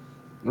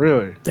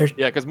 Really?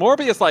 Yeah, because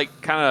Morbius like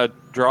kind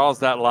of draws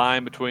that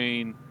line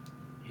between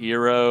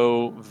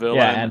hero, villain.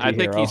 Yeah, I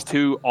think anti-hero. he's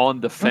too on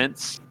the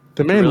fence.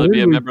 The man really be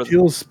a literally member of the-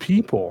 kills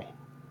people.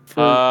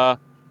 So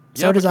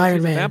So does because Iron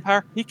he's a Man.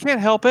 vampire. He can't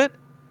help it.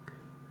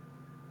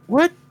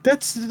 What?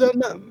 That's I don't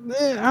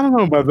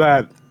know about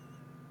that.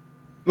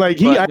 Like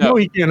But I no. know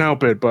he can't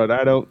help it, but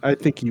I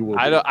think he will.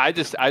 I be.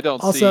 don't. I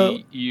don't Also-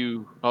 see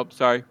you. Oh,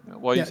 sorry.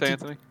 What Yeah, you say, to-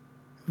 Anthony?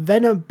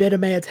 Venom bit a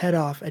man's head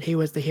off, and he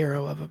was the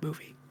hero of a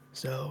movie.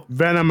 So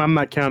Venom. I'm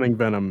not counting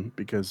Venom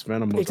because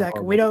Venom was a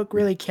exactly, we horrible don't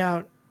really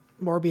count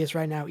Morbius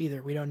right now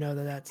either. We don't know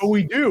that that's. But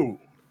we do.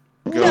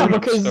 Yeah,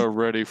 because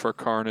ready for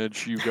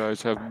carnage. You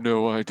guys have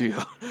no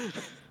idea.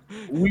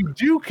 We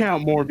do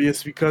count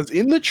Morbius because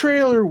in the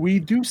trailer we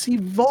do see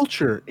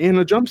Vulture in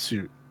a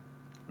jumpsuit.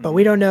 But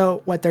we don't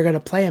know what they're going to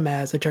play him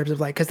as in terms of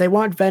like, because they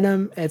want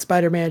Venom and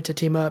Spider-Man to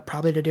team up,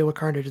 probably to deal with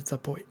Carnage at some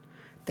point.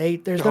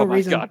 There's no Oh my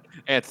reason. God,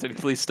 Anthony,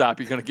 please stop!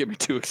 You're gonna get me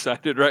too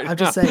excited right now. I'm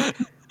just saying,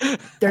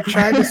 they're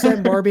trying to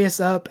set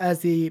Morbius up as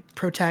the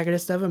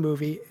protagonist of a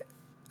movie.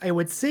 It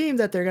would seem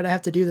that they're going to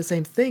have to do the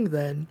same thing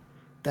then,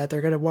 that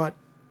they're going to want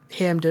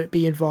him to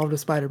be involved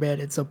with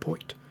Spider-Man at some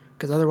point,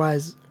 because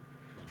otherwise,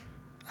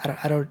 I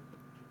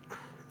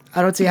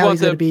don't see how want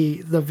he's going to them-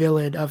 be the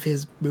villain of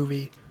his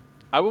movie.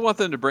 I would want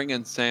them to bring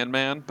in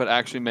Sandman, but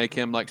actually make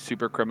him like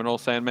super criminal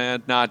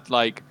Sandman, not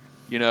like,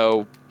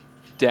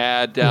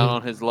 dad down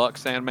on his luck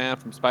Sandman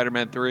from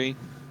Spider-Man 3.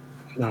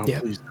 No, Yeah.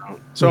 please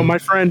don't. So my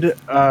friend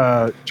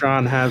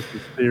John has the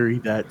theory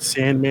that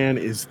Sandman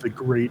is the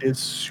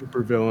greatest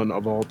supervillain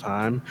of all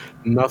time.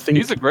 Nothing.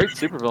 He's a great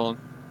supervillain.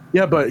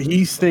 Yeah, but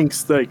he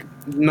thinks like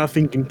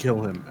nothing can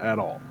kill him at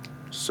all.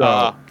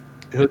 So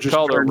he'll It's just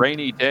called a turn.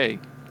 rainy day.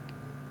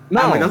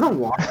 No, it No, doesn't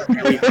want to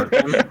really hurt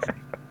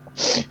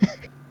him.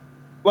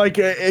 like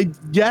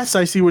yes,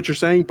 I see what you're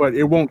saying, but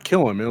it won't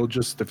kill him. It'll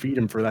just defeat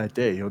him for that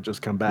day. He'll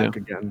just come back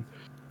again.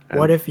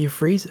 What And if you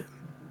freeze him?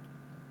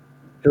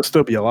 he'll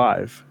still be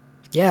alive?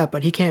 Yeah,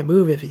 but he can't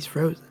move if he's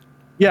frozen.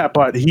 Yeah,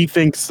 but he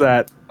thinks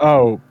that,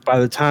 by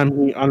the time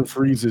he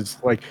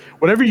unfreezes, like,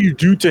 whatever you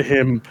do to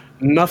him,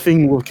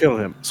 nothing will kill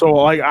him. So,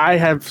 like, I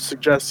have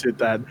suggested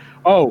that,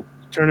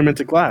 turn him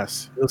into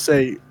glass. He'll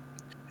say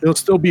he'll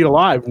still be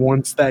alive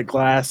once that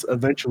glass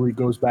eventually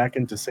goes back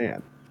into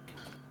sand.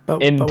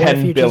 But In but what if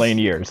 10 you billion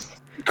just, years.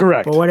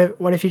 Correct. But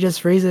what if you just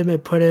freeze him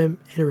and put him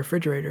in a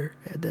refrigerator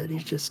and then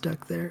he's just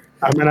stuck there?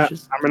 I'm And gonna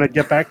it's just-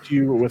 get back to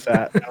you with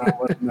that, and I'll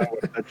let you know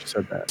that you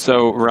said that.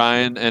 So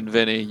Ryan and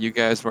Vinny, you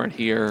guys weren't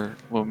here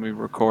when we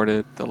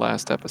recorded the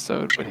last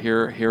episode, but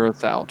hear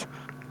us out.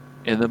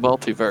 In the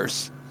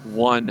multiverse,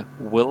 one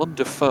Willem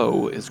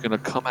Dafoe is going to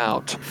come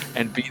out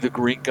and be the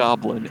Green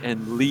Goblin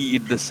and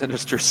lead the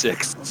Sinister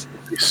Six.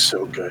 He's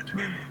so good.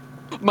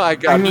 My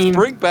God, I mean-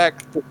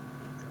 just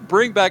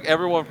bring back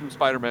everyone from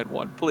Spider-Man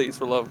 1, please,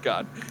 for love of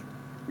God.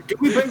 Can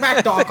we bring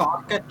back Doc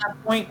Ock at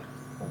that point?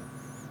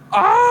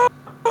 Ah!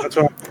 That's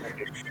what I'm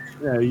thinking.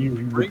 Yeah, you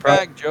Bring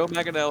back Joe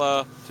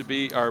Manganiello to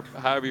be, or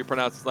however you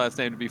pronounce his last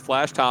name, to be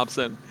Flash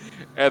Thompson.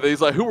 And then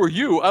he's like, "Who are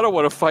you? I don't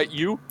want to fight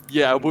you."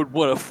 Yeah, I wouldn't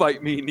want to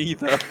fight me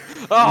neither.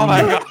 Oh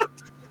my God.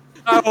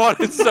 I want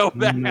it so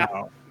bad.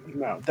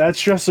 No,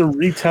 that's just a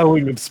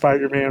retelling of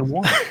Spider-Man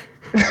 1.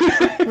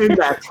 I mean,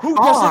 that's Who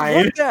doesn't fine.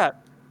 want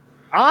that?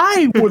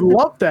 I would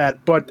love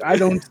that, but I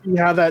don't see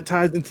how that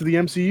ties into the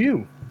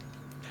MCU.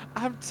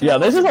 I'm Yeah,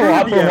 this is a telling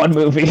lot for Yeah. one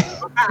movie.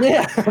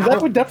 Yeah,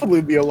 that would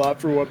definitely be a lot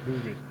for one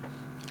movie.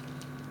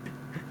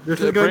 This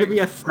is going to be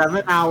a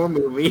 7-hour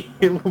movie.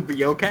 It will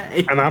be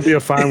okay. And I'd be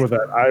fine with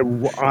that. I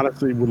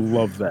honestly would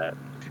love that.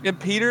 you. And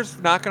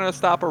Peter's not going to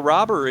stop a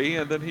robbery,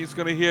 and then he's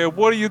going to hear,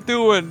 "What are you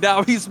doing?"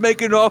 Now he's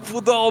making off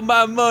with all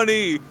my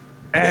money.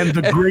 And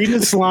the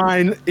greatest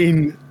line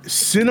in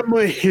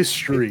cinema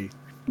history,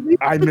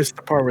 I missed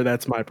the part where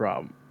that's my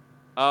problem.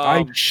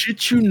 I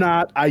shit you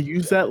not, I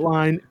use that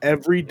line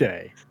every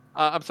day.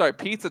 I'm sorry,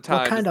 Pizza what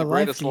Time is kind the of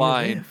life greatest do you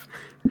line. live?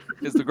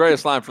 Is the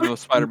greatest line from the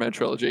Spider-Man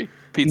trilogy.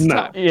 Pizza No.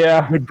 Time.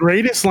 Yeah. The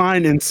greatest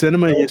line in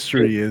cinema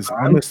history is,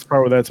 I missed the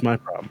part where that's my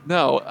problem.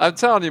 No, I'm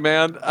telling you,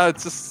 man.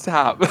 Just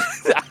stop.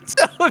 I'm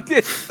telling you,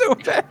 it's so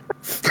bad.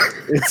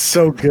 It's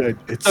so good.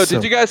 It's So, so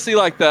did you guys see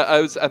like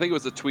I think it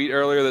was a tweet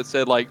earlier that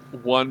said like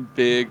one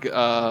big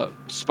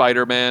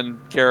Spider-Man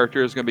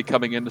character is going to be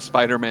coming into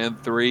Spider-Man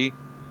 3.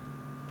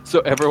 So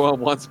everyone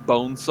wants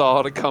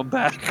Bonesaw to come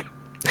back.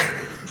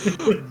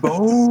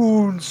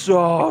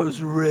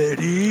 Bonesaw's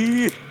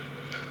ready.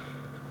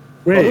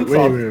 Wait.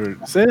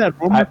 Say that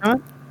one more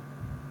time.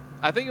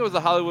 I think it was a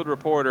Hollywood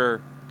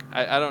Reporter.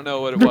 I don't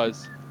know what it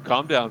was.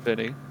 Calm down,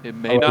 Vinny. It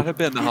may not have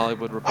been the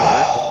Hollywood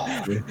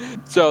Reporter.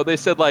 So they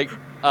said like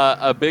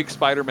a big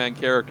Spider-Man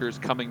character is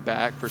coming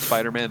back for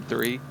Spider-Man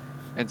 3,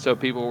 and so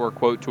people were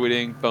quote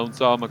tweeting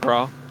Bonesaw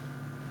McGraw.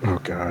 Oh,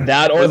 God.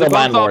 That or Was the it Bonesaw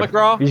landlord.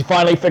 McGraw? He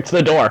finally fixed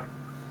the door.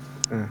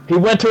 Yeah. He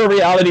went to a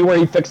reality where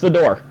he fixed the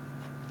door.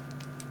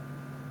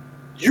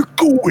 You're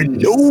going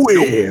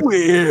nowhere.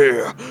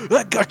 Where?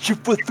 I got you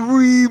for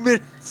 3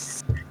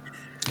 minutes.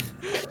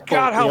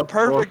 God, how Yep.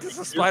 perfect is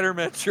the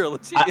Spider-Man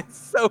trilogy? It's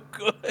so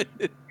good.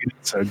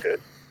 It's so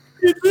good.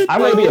 I'm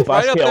gonna be a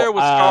Right up buzzkill. there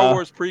with Star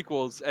Wars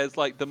prequels as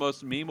like the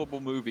most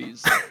memeable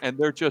movies, and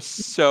they're just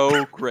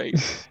so great.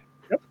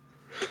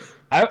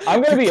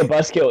 I'm gonna be a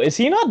buzzkill. Is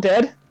he not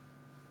dead?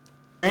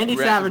 Randy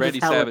Savage Randy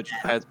is hella Savage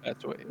dead. has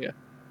passed away. Yeah.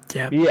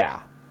 Yeah. Yeah.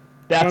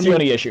 That's I the mean-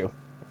 only issue.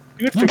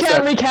 You could You fix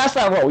can't that. recast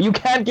that role. You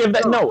can't give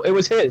that. No, it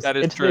was his. That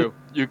is It's true.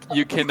 You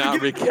cannot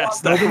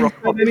recast that Nobody role.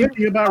 said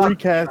anything about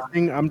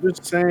recasting. I'm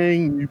just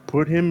saying you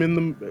put him in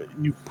the.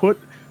 You put.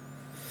 his.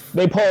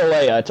 They pull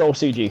Leia. It's all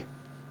CG.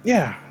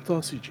 Yeah, it's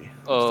all CG.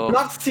 Oh, We're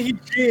not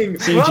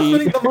CGing. We're not CG.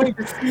 spending the money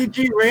to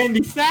CG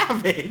Randy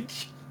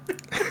Savage.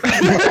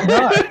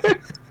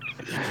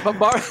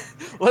 but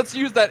let's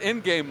use that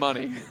in-game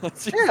money.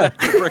 Let's use that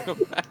to bring him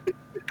back.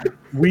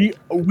 We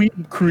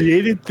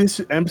created this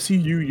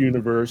MCU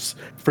universe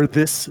for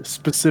this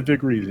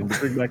specific reason to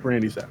bring back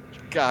Randy Savage.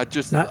 God,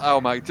 just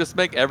Not- just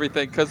make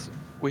everything because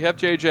we have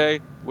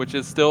JJ, which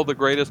is still the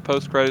greatest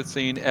post-credit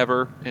scene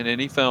ever in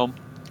any film.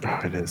 Oh,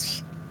 it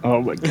is.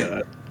 Oh my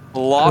God.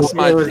 Lost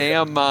my It was-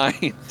 damn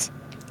mind.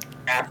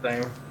 Yeah,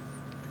 thing.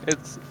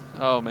 It's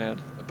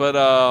man, but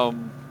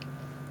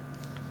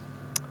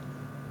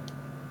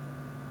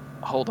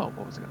hold on,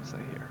 what was I gonna say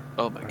here?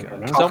 Oh my I don't God,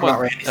 know. Talk someone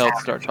about Randy else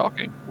Savage. start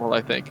talking. Well,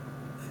 I think.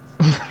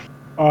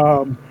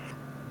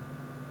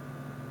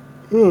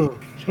 Oh,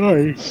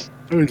 sorry.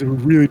 That was a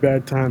really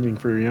bad timing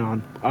for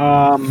Jan.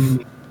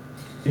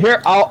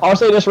 Here, I'll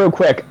say this real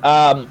quick.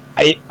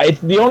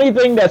 The only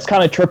thing that's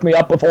kind of tripped me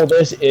up with all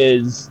this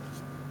is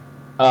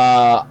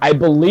I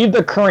believe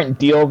the current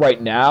deal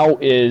right now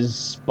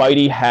is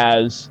Spidey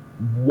has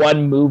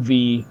one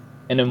movie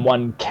and then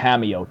one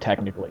cameo,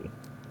 technically.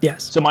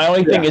 Yes. So my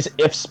only thing is,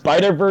 if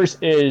Spider-Verse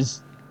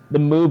is the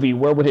movie,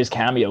 where would his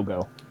cameo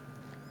go?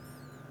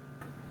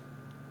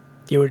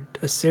 You would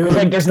assume.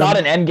 Like, there's not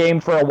an end game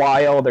for a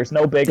while. There's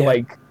no big, Yeah.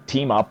 like,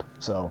 team up,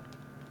 so.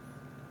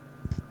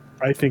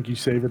 I think you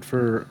save it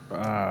for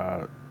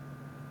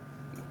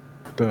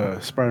the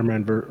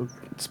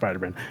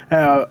Spider-Man,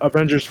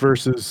 Avengers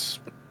versus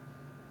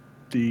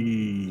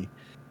the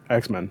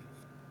X-Men.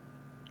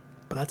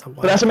 But that's a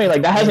while. But that's what I mean,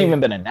 like, that hasn't even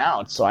been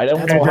announced, so I don't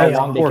That's know how way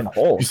long they off. can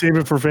hold. You save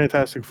it for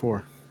Fantastic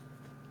Four.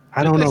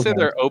 I don't know. They said guys.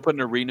 they're open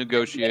to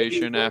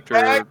renegotiation after.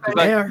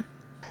 They are.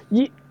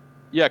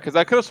 Yeah, because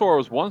I could have swore it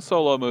was one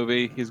solo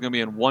movie. He's going to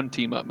be in one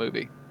team up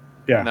movie.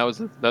 Yeah. And that's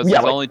Yeah, his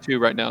like- only two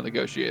right now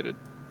negotiated.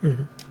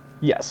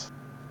 Yes.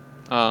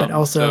 But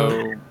also-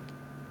 so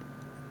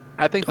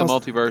I think the Also-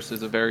 multiverse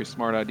is a very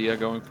smart idea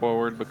going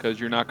forward because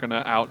you're not going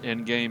to out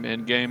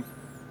endgame.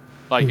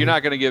 Like you're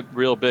not going to get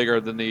real bigger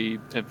than the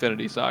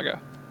Infinity Saga.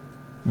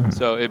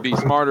 So it'd be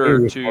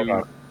smarter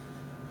to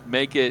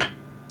make it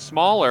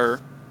smaller.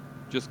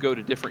 Just go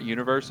to different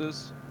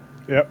universes.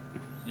 Yep.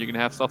 You can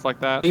have stuff like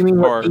that. What do you mean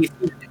or what DC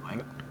is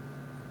doing?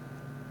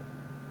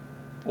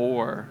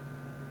 Or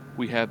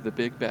we have the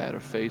big bad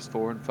of Phase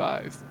 4 and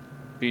 5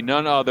 be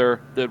none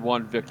other than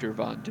one Victor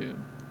Von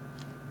Doom.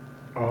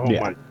 Oh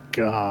Yeah. my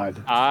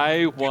god.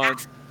 I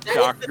want That is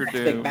Doctor the next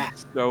big Doom bad.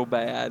 so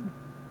bad.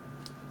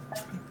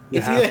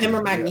 It's You either have him to.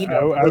 or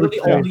Magneto. I would Literally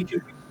say- only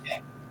two.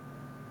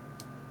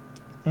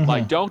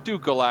 Like, don't do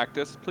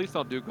Galactus. Please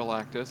don't do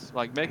Galactus.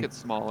 Like, make it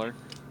smaller.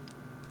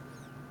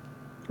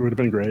 It would have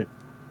been great.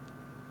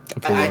 If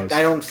it I was.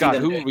 don't see God,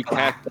 them who doing would we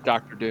Galactus. cast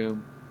Doctor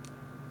Doom?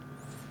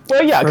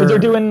 Well, yeah, because they're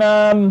For-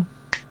 doing,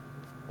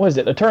 what is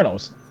it,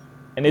 Eternals.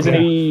 And isn't Yeah.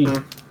 he...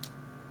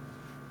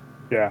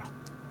 Yeah.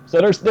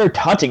 So they're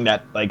touching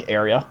that, like,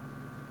 area.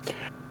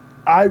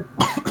 I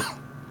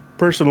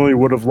personally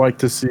would have liked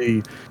to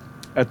see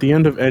at the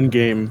end of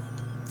Endgame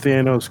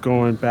Thanos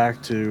going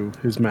back to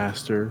his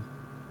master,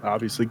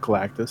 obviously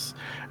Galactus,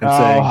 and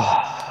saying,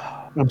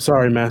 "I'm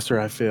sorry, Master,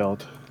 I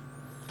failed."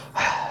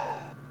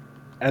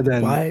 And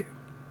then Why?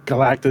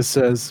 Galactus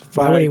says,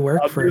 Why would he "Fine, work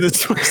I'll for do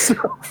this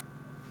myself."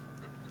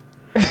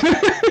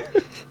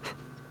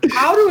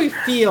 How do we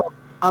feel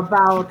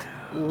about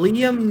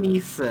Liam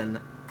Neeson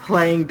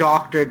playing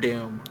Doctor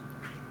Doom?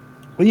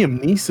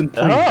 Liam Neeson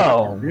playing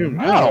Oh, Doctor Doom.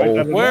 I no. don't like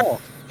that at Where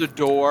all. the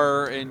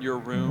door in your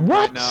room What?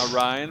 right now,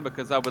 Ryan?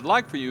 Because I would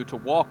like for you to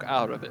walk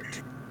out of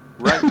it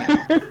right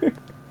now.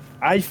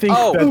 I think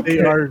Oh, that they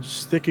okay. are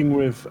sticking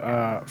with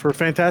for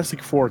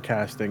Fantastic Four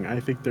casting. I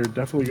think they're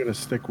definitely going to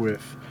stick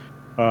with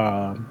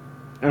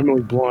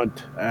Emily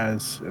Blunt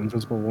as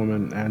Invisible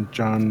Woman and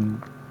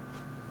John.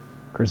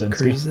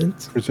 Krasinski.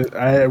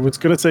 I was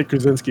going to say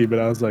Krasinski, but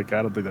I was like,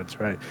 I don't think that's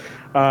right.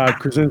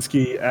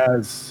 Krasinski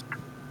as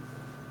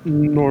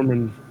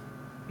Norman.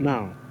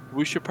 No,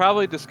 We should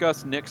probably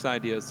discuss Nick's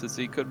ideas since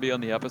he could be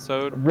on the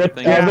episode. Rich-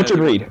 Things that Richard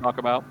he wants Reed. to talk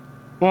about.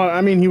 well, I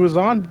mean, he was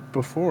on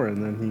before,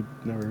 and then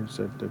he never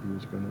said that he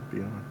was going to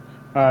be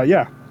on.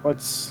 Yeah, let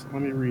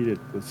me read it.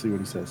 Let's see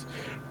what he says.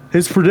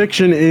 His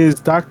prediction is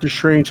Doctor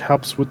Strange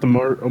helps with the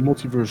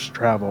multiverse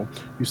travel.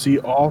 You see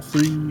all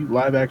three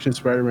live-action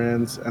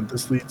Spider-Mans, and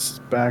this leads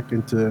back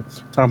into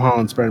Tom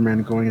Holland's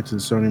Spider-Man going into the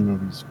Sony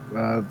movies,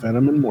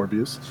 Venom and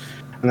Morbius,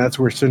 and that's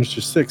where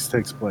Sinister Six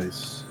takes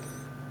place,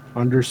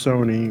 under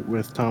Sony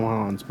with Tom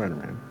Holland's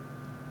Spider-Man.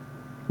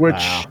 Which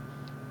Wow.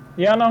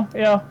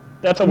 Yeah,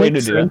 that's a way to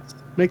makes do it. sense.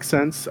 Makes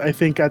sense. I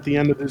think at the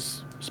end of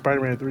this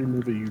Spider-Man 3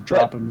 movie, you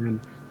drop him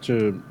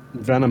into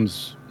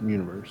Venom's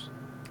universe.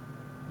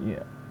 Yeah.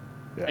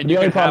 And The you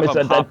only can have problem is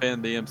him that- hop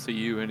in the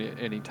MCU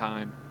any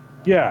time.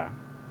 Yeah.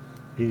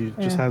 He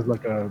just has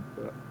like a...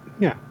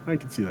 yeah, I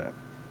can see that.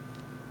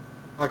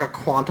 Like a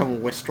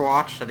quantum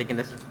wristwatch that he can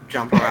just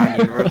jump around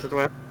universes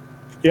with.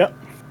 Yep.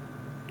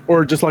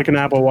 Or just like an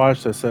Apple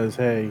Watch that says,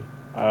 hey,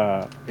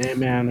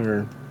 Ant-Man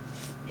or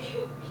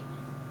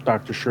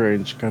Doctor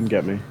Strange, come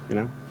get me, you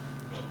know?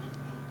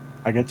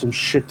 I got some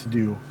shit to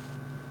do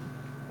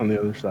on the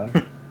other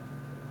side.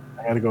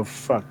 I gotta go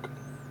fuck.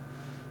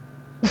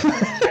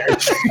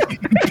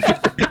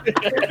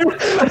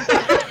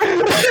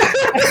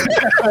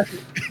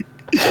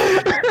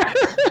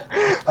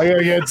 I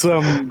gotta get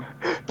some...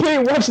 Hey,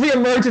 what's the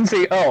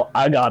emergency? Oh,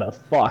 I gotta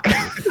fuck.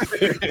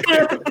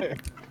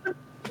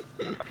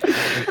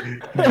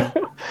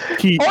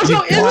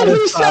 Also, isn't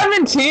he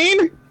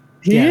 17?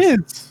 He Yes.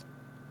 is.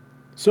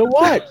 So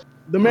what?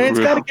 The man's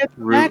got to get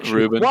the action.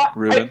 Ruben, What?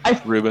 Ruben,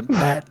 I- Ruben,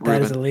 That is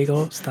Ruben.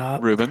 illegal.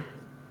 Stop. Ruben.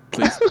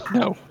 Please,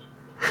 no.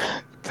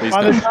 Please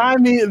By no. the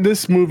time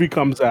this movie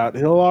comes out,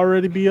 he'll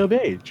already be of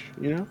age,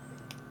 you know?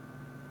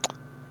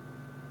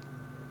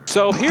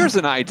 So here's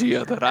an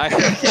idea that I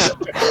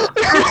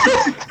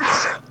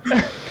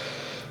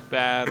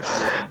bad.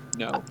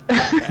 No.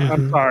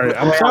 I'm sorry.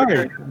 I'm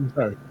sorry. I'm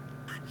sorry.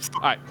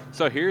 All right.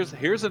 So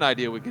here's an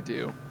idea we could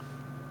do.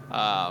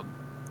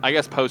 I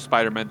guess post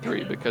Spider-Man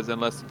 3, because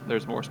unless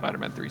there's more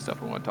Spider-Man 3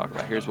 stuff we want to talk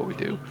about, here's what we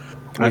do. I We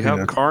think have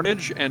that's-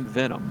 Carnage and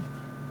Venom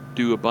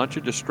do a bunch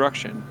of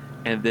destruction,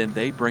 and then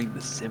they bring the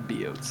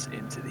symbiotes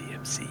into the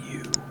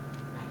MCU.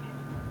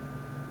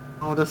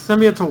 Oh, the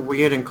symbiotes are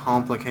weird and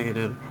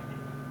complicated.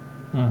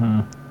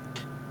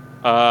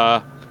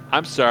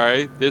 I'm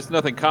sorry, there's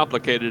nothing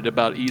complicated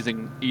about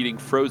eating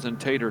frozen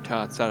tater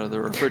tots out of the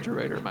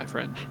refrigerator, my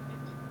friend.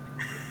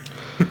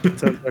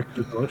 Sounds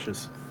actually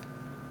delicious.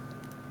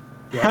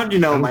 How do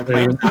you know my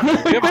plan? Do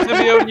you have a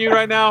symbiote in you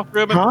right now,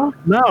 Ruben? Huh?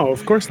 No,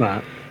 of course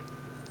not.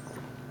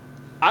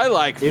 I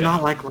like Do you Venom.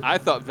 not like? I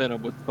thought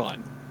Venom was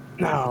fun.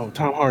 No,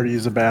 Tom Hardy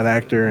is a bad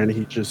actor, and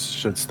he just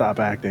should stop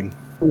acting.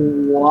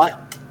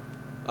 What?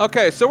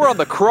 Okay, so we're on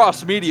the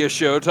Cross Media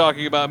Show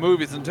talking about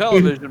movies and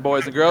television,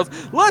 boys and girls.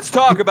 Let's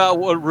talk about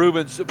what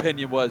Ruben's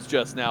opinion was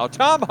just now.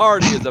 Tom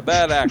Hardy is a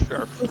bad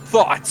actor.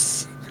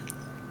 Thoughts?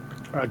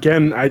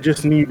 Again, I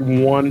just need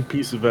one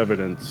piece of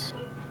evidence.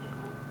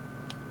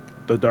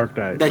 The Dark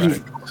Knight. That he's-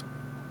 Rises.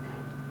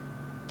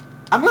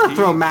 I'm gonna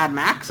throw Mad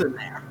Max in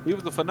there. He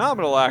was a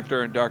phenomenal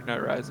actor in Dark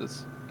Knight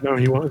Rises. No,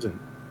 he wasn't.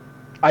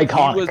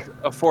 Iconic. He was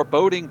a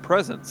foreboding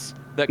presence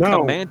that No,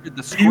 commanded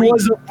the He screen.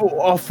 was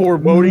a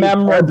foreboding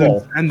Memorable.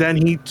 presence, and then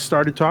he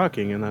started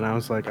talking, and then I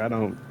was like, I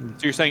don't.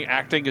 So you're saying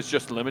acting is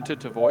just limited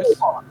to voice?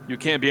 You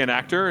can't be an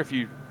actor if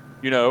you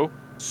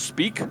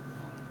speak?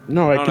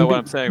 No, I don't can know what be-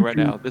 I'm saying right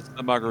now. This is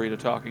the margarita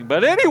talking.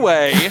 But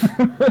anyway,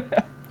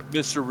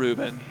 Mr.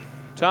 Rubin,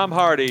 Tom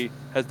Hardy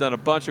has done a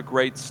bunch of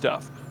great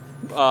stuff.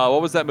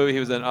 What was that movie he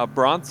was in?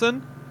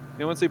 Bronson?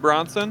 Anyone see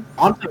Bronson?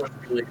 Honestly, it was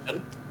really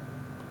good.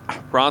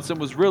 Bronson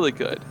was really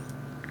good.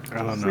 I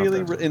don't know. Really,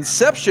 if that's-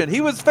 Inception. He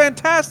was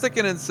fantastic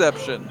in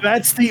Inception.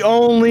 That's the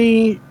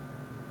only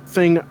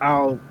thing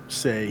I'll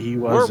say. He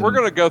was. We're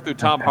going to go through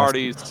Tom fantastic.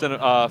 Hardy's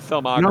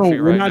filmography No,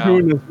 we're right not now.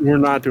 doing this. We're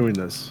not doing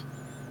this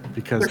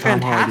because They're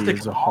Tom Hardy fantastic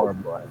is a in all.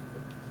 horrible actor.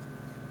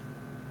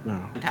 No,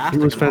 Fantastic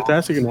he was in all.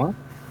 fantastic in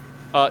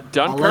what?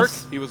 Dunkirk.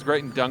 Unless- He was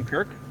great in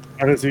Dunkirk.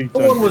 How does he?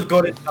 No one was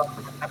good at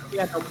stuff. He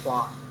had no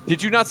plot.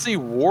 Did you not see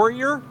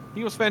Warrior?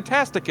 He was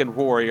fantastic in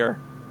Warrior.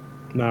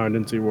 No, I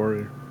didn't see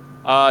Warrior.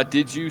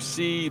 Did you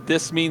see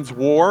This Means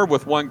War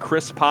with one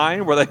Chris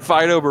Pine where they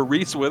fight over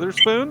Reese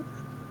Witherspoon?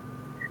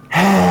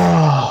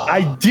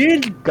 I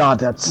did God,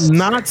 that's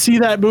not see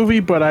that movie,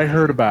 but I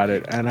heard about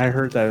it, and I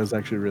heard that it was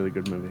actually a really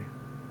good movie.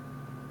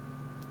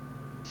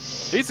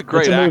 He's a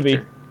great It's a actor.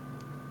 movie.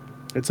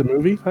 It's a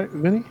movie,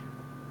 Vinny?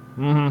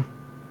 Mhm.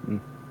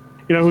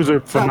 You know who's a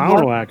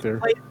phenomenal actor?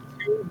 Played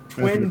two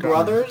twin Matthew McConaughey.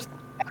 brothers.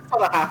 That's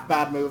not a half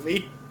bad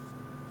movie.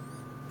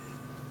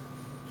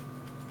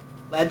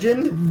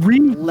 Legend.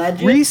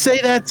 Legend.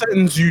 Re-say that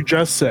sentence you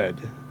just said.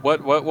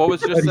 What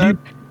was just He- said?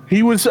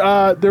 He was.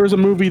 There was a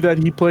movie that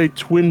he played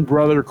twin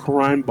brother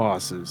crime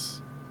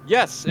bosses.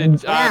 Yes,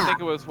 and I Yeah. think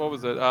it was, what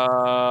was it?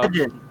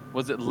 Legend.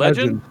 Was it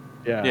Legend?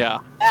 Yeah. Yeah.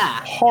 Yeah.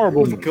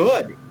 Horrible It was movie.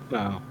 good.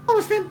 No, It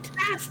was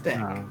fantastic.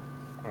 no,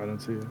 I don't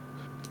see it.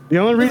 The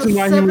only There's a reason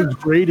why he seven- was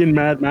great in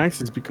Mad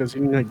Max is because he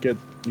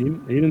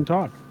didn't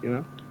talk. You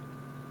know.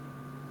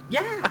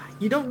 Yeah.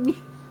 You don't need.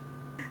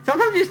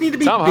 Sometimes you just need to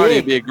be Tom Hardy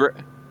would big. be a great.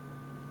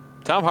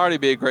 Tom Hardy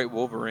would be a great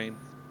Wolverine.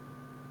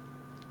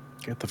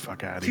 Get the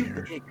fuck out of Too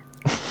here. big.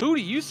 Who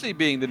do you see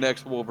being the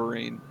next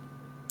Wolverine?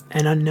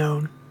 An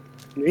unknown.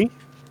 Me?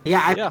 Yeah,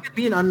 I Yeah. think it'd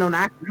be an unknown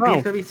actor. No.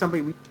 It's gonna be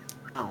somebody we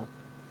know.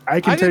 I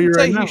can I tell you didn't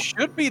say right now. he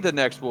should be the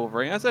next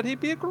Wolverine. I said he'd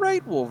be a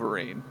great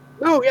Wolverine.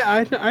 No,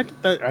 yeah,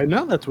 I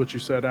know that's what you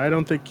said. I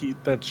don't think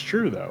that's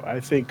true though. I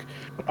think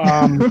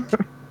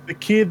the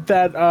kid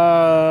that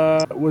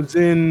was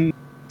in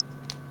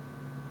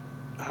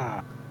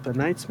the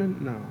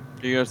Knightsman. No,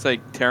 You're gonna say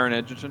Taron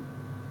Egerton?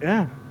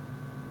 yeah,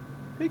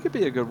 He could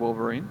be a good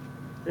Wolverine.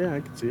 yeah,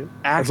 I can see it.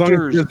 As long as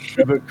Actors, he doesn't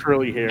have the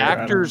curly hair. I don't-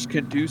 actors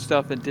can do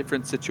stuff in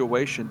different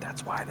situations.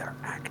 That's why they're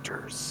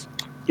actors.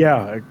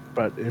 Yeah,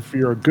 but if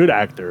you're a good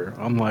actor,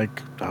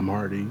 unlike Tom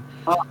Hardy,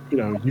 you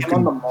know you Him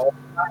on the can. mall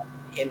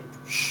in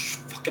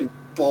fucking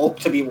bulk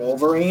to be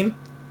Wolverine.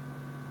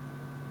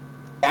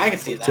 Yeah, I can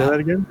see that. Say that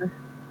again.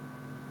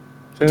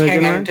 Say that Taron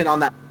again. Ryan? Egerton on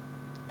that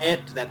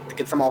that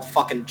gets them all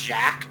fucking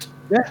jacked.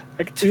 Yeah,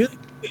 I can see it.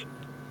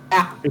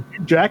 Yeah. If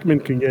Hugh Jackman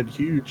can get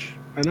huge,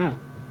 I know.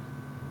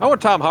 I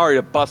want Tom Hardy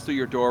to bust through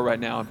your door right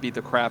now and beat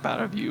the crap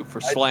out of you for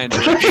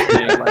slandering his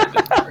name like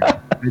this. I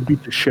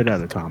beat the shit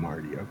out of Tom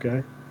Hardy.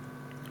 Okay.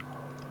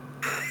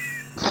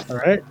 All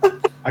right.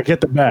 I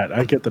get the bat.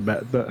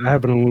 But I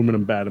have an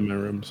aluminum bat in my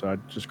room, so I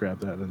just grab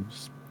that and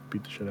just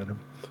beat the shit out of him.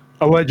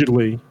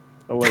 Allegedly.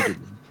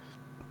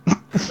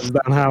 That's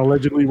not how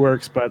allegedly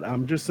works, but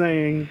I'm just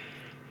saying.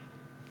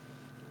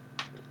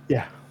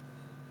 Yeah.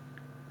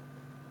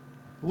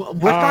 We're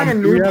starting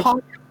a do we new have-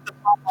 podcast, the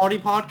Tom Hardy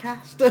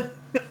podcast.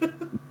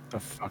 The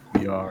fuck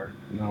we are.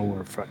 No,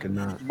 we're fucking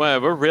not.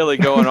 Man, we're really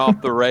going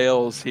off the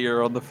rails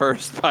here on the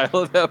first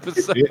pilot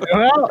episode. Yeah,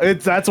 well,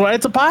 that's why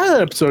it's a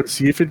pilot episode.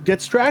 See if it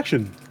gets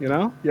traction. You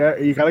know. Yeah,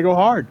 you gotta go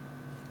hard.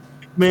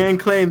 Man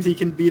claims he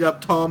can beat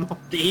up Tom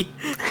Hardy.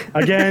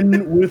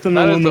 Again with an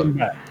That is aluminum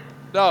bat.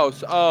 No,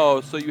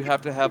 so you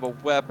have to have a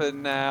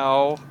weapon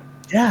now.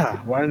 Yeah.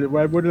 Why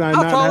wouldn't I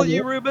How not tall have are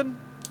you, it? Ruben?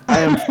 I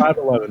am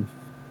 5'11".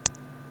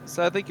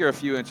 So I think you're a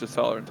few inches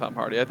taller than Tom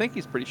Hardy. I think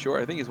he's pretty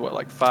short. I think he's what,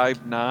 like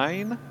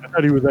 5'9"? I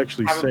thought he was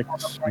actually I haven't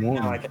pulled up right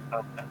now, I 6'1". can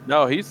tell that.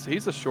 No,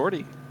 he's a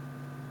shorty.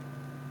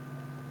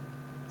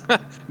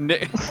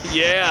 Nick,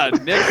 yeah,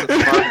 Nick's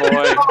a smart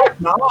boy.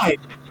 5'9".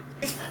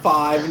 He's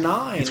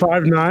 5'9". He's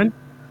 5'9".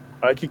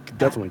 I could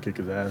definitely kick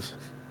his ass.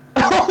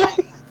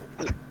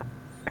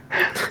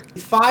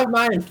 He's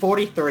 5'9" and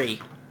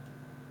 43.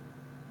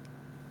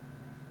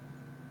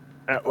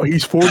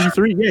 He's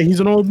 43. Yeah, he's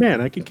an old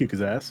man. I can kick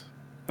his ass.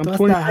 I'm That's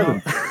not 27.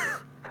 how.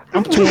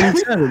 I'm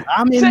 27.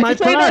 I'm in my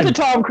say that prime. to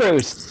Tom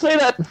Cruise. Say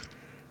that.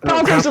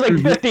 Tom Cruise is like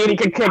Cruise- 50 and he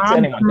can kick Tom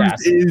anyone's Cruise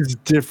ass. is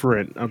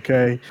different,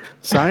 okay?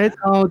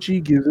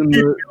 Scientology gives him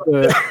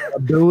the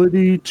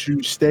ability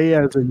to stay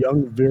as a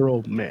young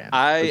virile man.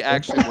 I okay?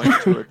 actually went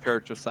to a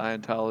Church of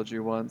Scientology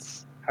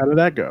once. How did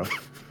that go?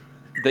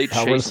 They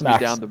How were the chased me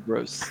snacks? down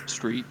the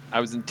street.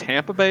 I was in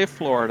Tampa Bay,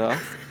 Florida,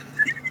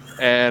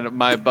 and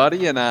my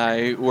buddy and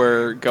I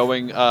were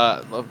going.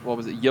 What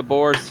was it?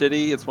 Ybor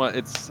City. It's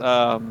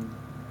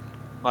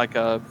like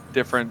a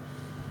different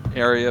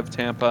area of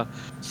Tampa.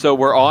 So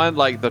we're on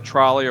like the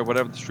trolley or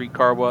whatever the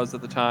streetcar was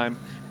at the time.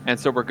 And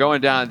so we're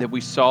going down, and then we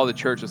saw the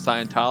Church of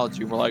Scientology.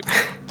 And we're like,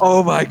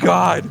 "Oh my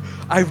God,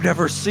 I've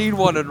never seen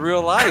one in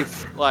real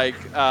life!" Like,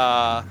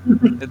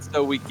 and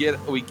so we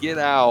get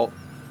out,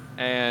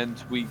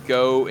 and we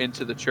go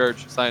into the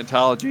Church of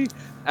Scientology.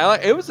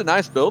 And it was a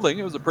nice building.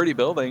 It was a pretty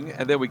building.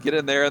 And then we get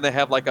in there, and they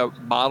have like a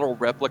model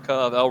replica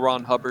of L.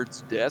 Ron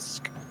Hubbard's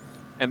desk,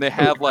 and they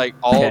have like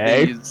all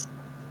Okay. these.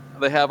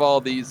 They have all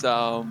these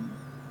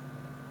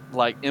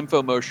like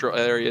infomercial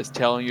areas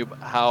telling you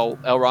how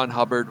L. Ron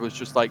Hubbard was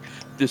just like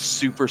this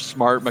super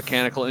smart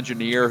mechanical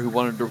engineer who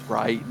wanted to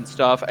write and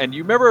stuff. And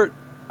you remember,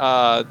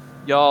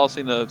 y'all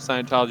seen the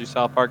Scientology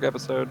South Park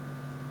episode?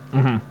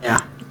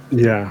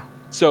 Yeah.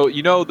 So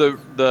you know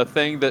the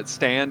thing that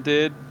Stan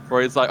did,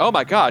 where he's like, "Oh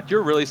my God,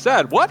 you're really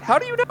sad. What? How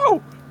do you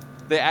know?"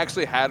 They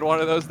actually had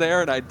one of those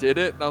there, and I did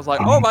it, and I was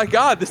like, "Oh my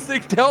God, this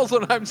thing tells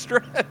when I'm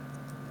stressed."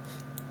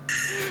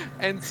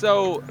 And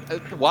so,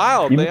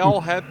 wild. They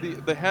all had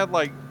they had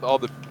like all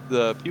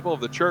the people of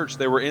the church.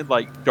 They were in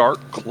like dark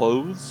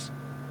clothes,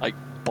 like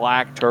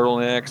black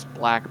turtlenecks,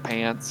 black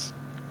pants,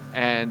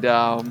 and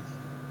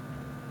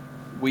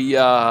we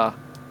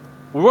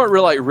weren't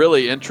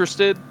really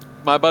interested.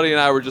 My buddy and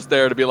I were just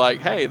there to be like,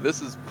 "Hey,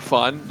 this is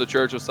fun. The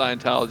Church of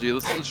Scientology.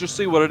 Let's just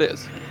see what it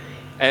is."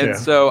 And Yeah.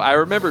 so I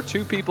remember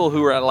two people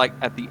who were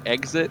at the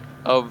exit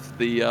of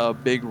the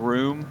big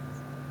room,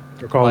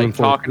 They're calling like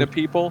him talking to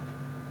people.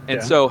 And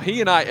Yeah. so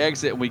he and I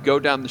exit, and we go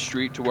down the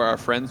street to where our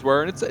friends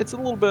were, and it's a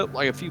little bit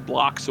like a few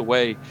blocks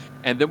away.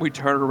 And then we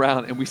turn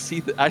around, and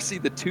I see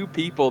the two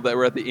people that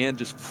were at the end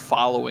just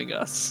following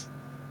us.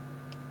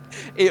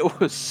 It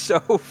was so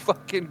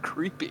fucking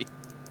creepy.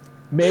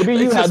 Maybe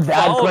They you had just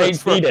that followed great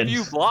us for a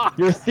few Thetans. blocks.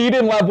 Your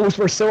Thetan levels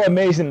were so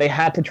amazing they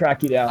had to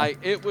track you down.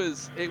 It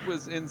was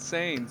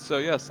insane. So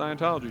yeah,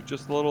 Scientology,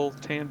 just a little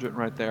tangent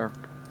right there.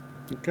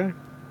 Okay.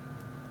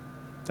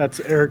 That's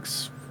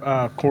Eric's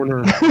corner,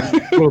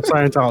 little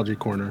Scientology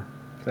corner.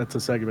 That's a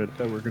segment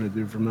that we're going to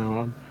do from now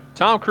on.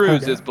 Tom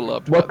Cruise Okay. is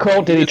beloved. What by the way.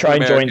 cult did he is try an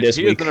and join American- this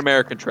He week? is an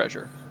American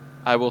treasure.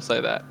 I will say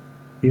that.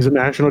 He's a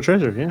national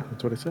treasure. Yeah,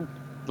 that's what I said.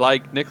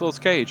 Like Nicolas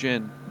Cage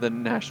in The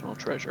National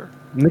Treasure.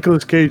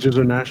 Nicolas Cage is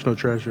a national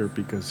treasure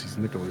because he's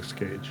Nicolas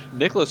Cage.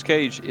 Nicolas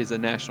Cage is a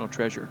national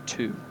treasure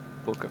too.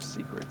 Book of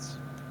Secrets.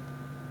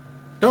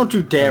 Don't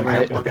you dare bring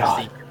Oh up Book of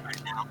God.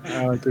 Secrets.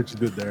 I like what you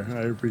did there.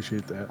 I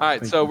appreciate that. All right,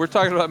 Thank so you. we're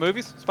talking about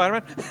movies,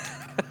 Spider-Man.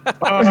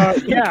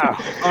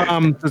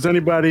 Yeah. Does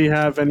anybody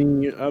have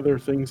any other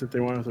things that they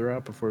want to throw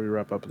out before we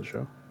wrap up the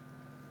show?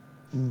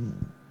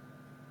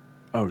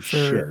 Oh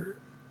shit!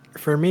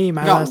 For me,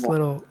 my No. last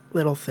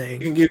little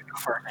thing You can go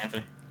first,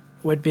 Anthony.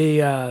 would be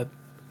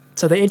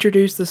so they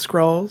introduced the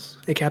Skrulls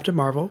in Captain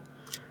Marvel.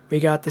 We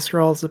got the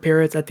Skrulls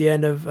appearance at the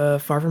end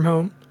of Far From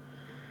Home.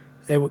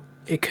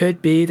 It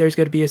could be there's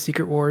going to be a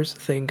Secret Wars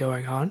thing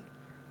going on.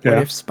 What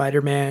Yeah. if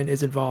Spider-Man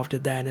is involved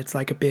in that? And it's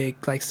like a big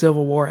like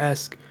Civil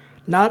War-esque,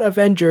 not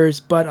Avengers,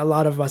 but a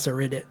lot of us are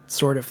in it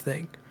sort of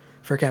thing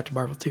for Captain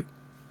Marvel 2.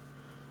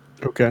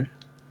 Okay.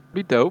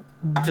 Be dope.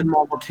 Captain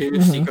Marvel 2,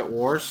 Mhm. Secret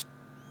Wars.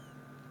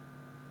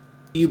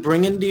 You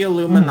bring in the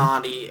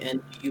Illuminati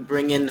and you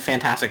bring in the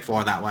Fantastic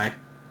Four that way.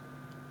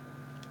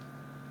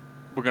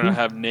 We're gonna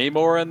have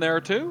Namor in there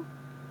too.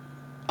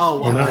 Oh,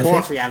 well, Yeah, of I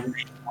course we have Namor.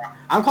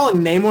 I'm calling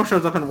Namor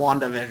shows up in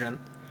WandaVision.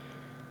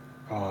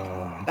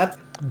 That's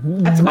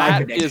my That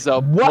prediction. is a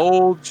What?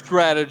 bold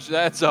strategy.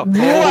 That's a bold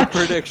What?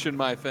 prediction,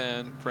 my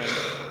friend.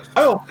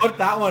 I will put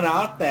that one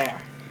out there.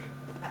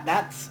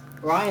 That's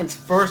Ryan's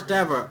first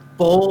ever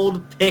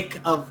bold pick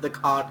of the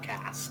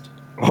podcast.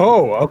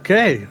 Oh,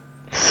 okay.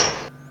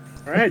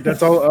 All right,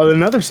 that's all.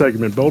 Another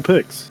segment, bold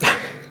picks.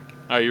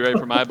 Are you ready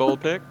for my bold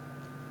pick?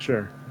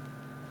 Sure.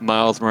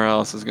 Miles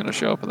Morales is gonna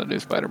show up in the new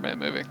Spider-Man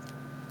movie.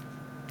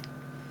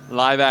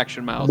 Live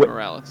action Miles What?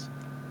 Morales.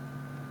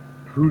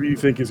 Who do you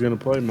think is going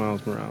to play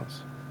Miles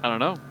Morales? I don't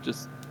know.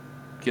 Just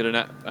get an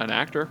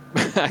actor,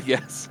 I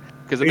guess.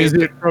 Because I mean, Is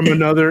it from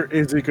another?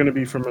 Is it going to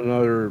be from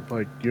another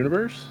like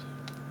universe?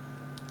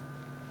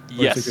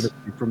 Or yes, Is it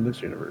going to be from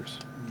this universe?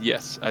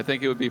 yes, I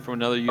think it would be from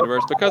another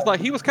universe because like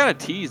he was kind of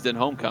teased in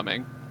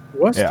Homecoming.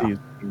 Was Yeah.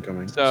 teased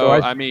incoming. So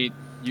I mean,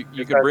 you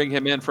could bring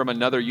him in from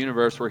another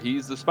universe where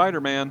he's the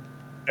Spider-Man.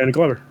 Danny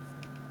Glover.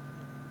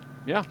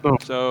 Yeah. No.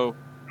 So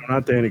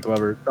Not Danny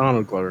Glover.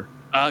 Donald Glover.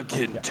 I'm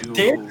getting too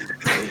old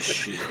for this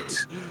shit.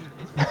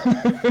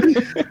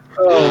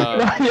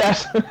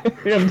 Yes,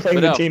 him playing But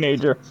the no.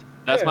 teenager.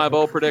 That's my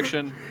bold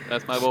prediction.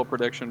 That's my bold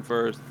prediction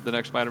for the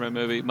next Spider-Man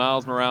movie.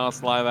 Miles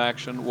Morales live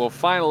action will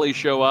finally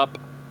show up.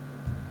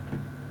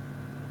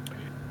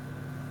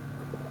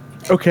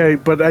 Okay,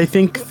 but I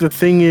think the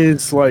thing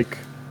is like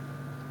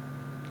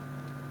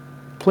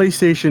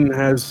PlayStation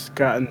has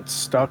gotten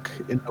stuck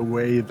in the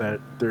way that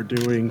they're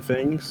doing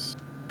things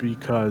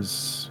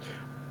because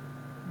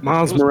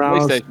Miles What does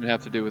Morales. PlayStation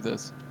have to do with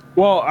this?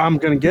 Well, I'm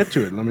gonna get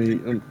to it. Let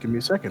me give me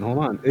a second. Hold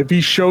on. If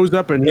he shows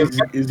up and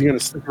is he gonna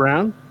stick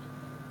around?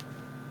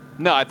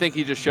 No, I think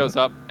he just shows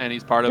up and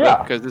he's part of Yeah.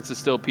 it because this is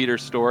still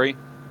Peter's story.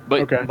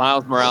 But Okay.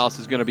 Miles Morales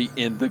is going to be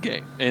in the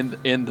game,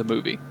 in the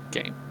movie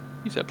game.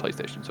 You said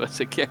PlayStation, so I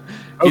said yeah.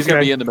 He's going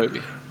to Okay. be in the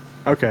movie.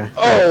 Okay.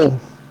 Oh,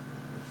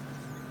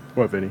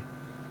 What, Vinny?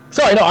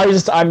 sorry. No, I'm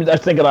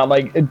just thinking about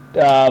like,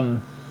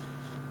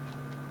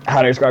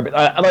 how to describe it.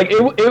 Like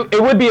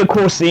it would be a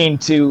cool scene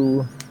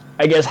to,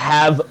 I guess,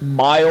 have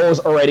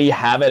Miles already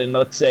have it, and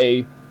let's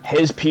say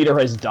his Peter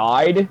has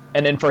died,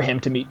 and then for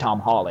him to meet Tom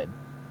Holland.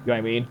 You know what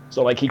I mean?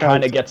 So like he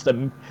kind of gets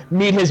to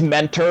meet his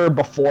mentor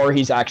before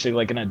he's actually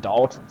like an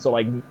adult. So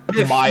like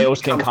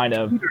Miles can kind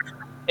of,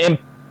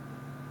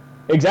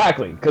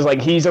 exactly, because like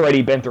he's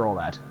already been through all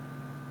that.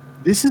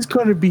 This is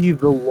going to be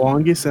the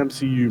longest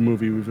MCU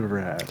movie we've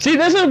ever had. See,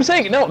 that's what I'm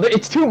saying. No,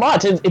 it's too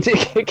much.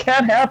 It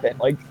can't happen.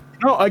 Like,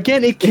 No,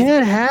 again, it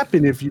can't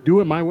happen if you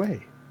do it my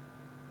way.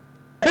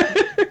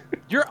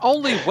 Your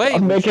only way I'll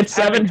make was it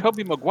 7.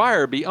 Tobey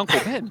Maguire be Uncle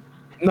Ben.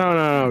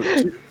 No.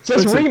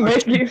 just Listen,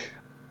 remake it.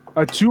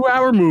 A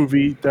 2-hour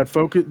movie that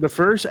the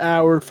first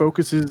hour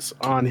focuses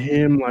on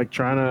him like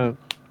trying to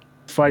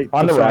fight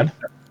On the fact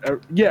that-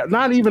 yeah,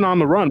 not even on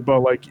the run,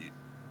 but like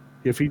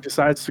if he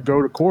decides to go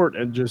to court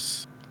and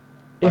just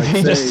If like,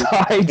 he say-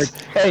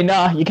 decides, hey,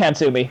 nah, you can't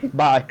sue me.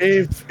 Bye.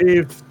 if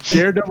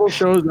Daredevil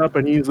shows up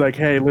and he's like,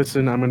 hey,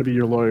 listen, I'm gonna be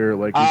your lawyer,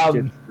 like we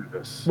can do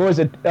this. What was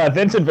it?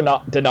 Vincent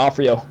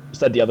D'Onofrio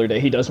said the other day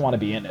he does want to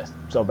be in it,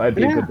 so that'd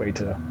be a good way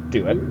to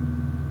do it.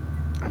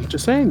 I'm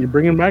just saying, you're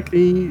bringing back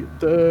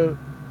the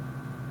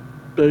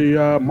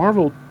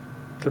Marvel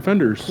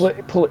Defenders.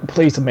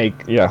 Please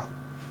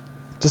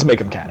just make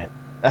him canon.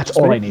 That's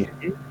all I need.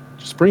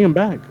 Just bring him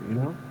back, you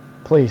know.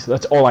 Please,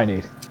 that's all I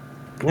need.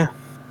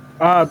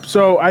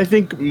 So I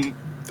think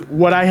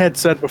what I had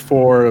said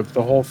before of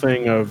the whole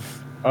thing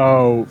of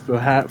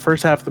the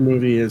first half of the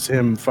movie is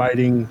him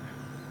fighting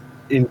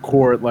in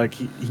court, like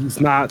he's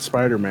not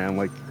Spider-Man,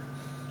 like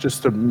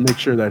just to make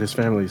sure that his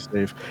family's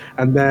safe,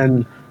 and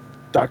then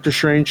Doctor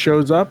Strange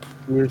shows up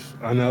with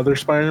another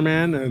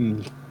Spider-Man,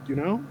 and you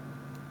know,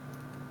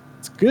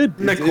 it's good.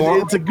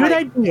 It's a good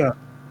idea.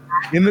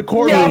 In the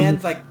courtroom,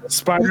 Hands like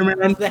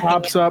Spider-Man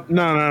pops up.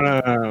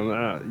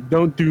 No.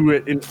 Don't do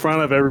it in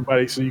front of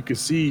everybody so you can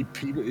see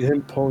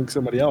him pulling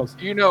somebody else.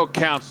 You know,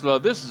 counselor,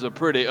 this is a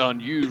pretty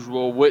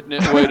unusual way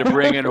to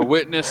bring in a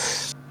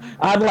witness.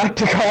 I'd like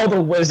to call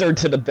the wizard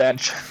to the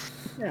bench.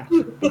 Yeah.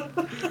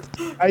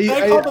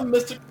 I called him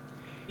Mr.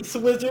 Peace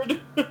Wizard.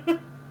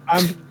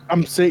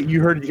 I'm saying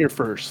you heard it here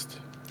first.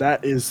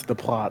 That is the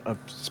plot of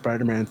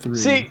Spider-Man 3.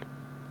 See,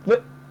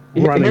 but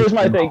Running here's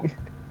my from thing.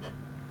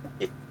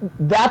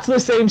 That's the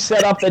same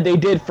setup that they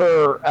did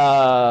for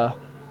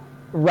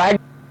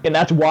Ragnarok, and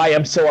that's why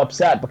I'm so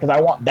upset, because I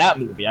want that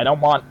movie. I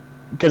don't want...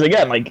 Because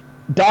again, like,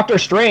 Doctor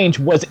Strange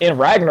was in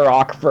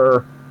Ragnarok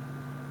for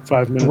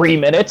 5 minutes. 3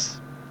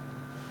 minutes.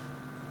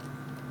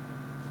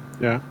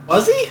 Yeah.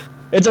 Was he?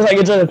 It's just like,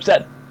 it's just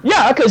upset.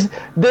 Yeah, because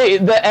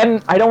the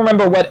end... I don't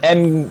remember what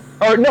end...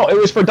 Or no, it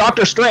was for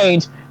Doctor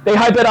Strange. They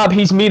hype it up,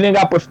 he's meeting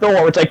up with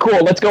Thor. It's like,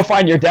 cool, let's go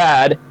find your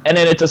dad. And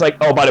then it's just like,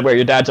 oh, by the way,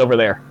 your dad's over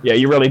there. Yeah,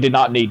 you really did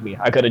not need me.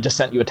 I could have just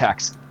sent you a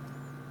text.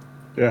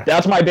 Yeah.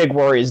 That's my big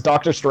worry, is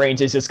Doctor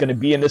Strange is just going to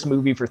be in this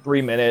movie for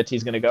 3 minutes.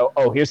 He's going to go,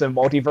 oh, here's a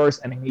multiverse,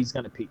 and then he's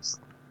going to peace.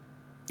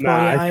 Nah,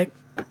 Well, yeah,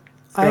 Go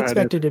I ahead,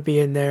 expected to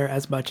be in there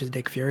as much as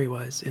Nick Fury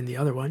was in the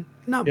other one.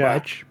 Not Yeah.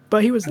 much,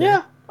 but he was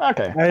there. Yeah,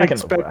 okay. I can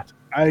live with that.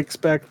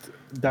 expect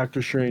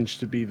Doctor Strange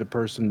to be the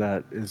person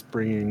that is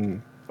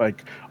bringing,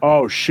 like,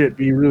 oh shit,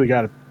 we really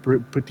got to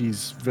put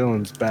these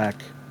villains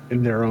back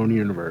in their own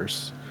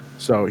universe.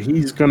 So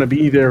he's going to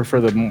be there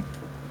for the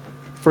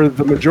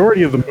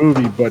majority of the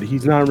movie, but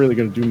he's not really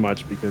going to do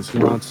much because he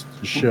wants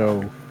to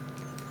show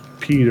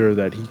Peter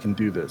that he can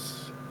do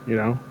this. You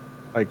know,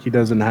 like he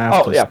doesn't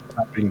have to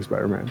stop being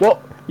Spider-Man.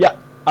 Well, yeah,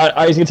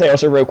 I was going to say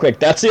also real quick,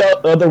 that's the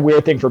other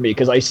weird thing for me,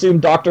 because I assume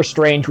Doctor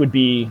Strange would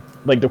be,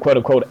 like, the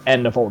quote-unquote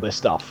end of all this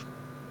stuff.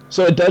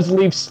 So it does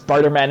leave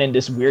Spider-Man in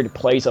this weird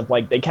place of,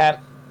 like, they can't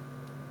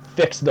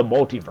fix the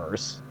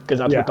multiverse, because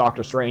that's what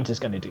Doctor Strange is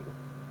going to do.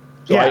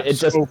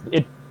 So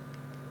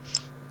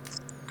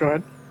Go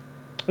ahead.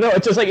 No,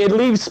 it's just like it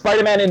leaves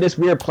Spider-Man in this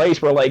weird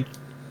place where like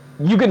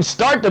you can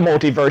start the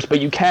multiverse, but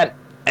you can't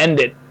end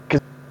it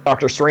because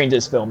Doctor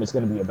Strange's film is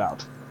going to be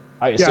about.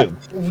 I assume.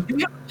 Do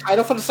you have a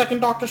title for the second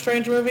Doctor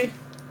Strange movie?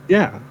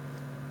 Yeah.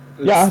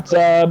 Yeah, it's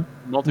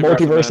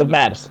Multiverse of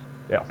Madness.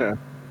 Yeah.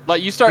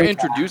 Like, you start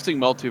introducing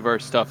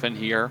multiverse stuff in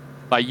here.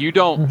 Like, you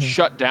don't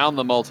shut down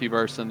the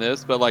multiverse in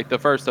this, but, like, the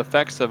first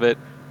effects of it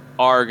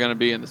are going to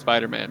be in the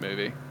Spider-Man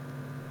movie.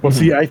 Well,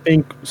 see, I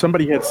think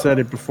somebody had said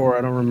it before.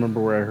 I don't remember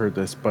where I heard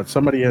this, but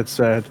somebody had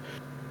said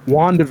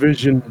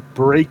WandaVision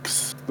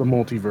breaks the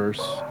multiverse.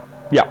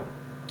 Yeah.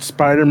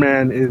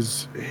 Spider-Man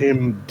is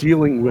him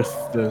dealing with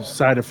the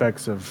side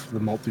effects of the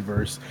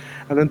multiverse.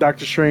 And then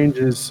Doctor Strange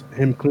is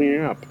him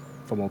cleaning up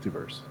the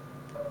multiverse.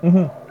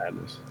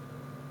 Madness.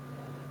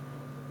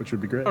 Which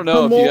would be great. I don't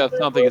know if you have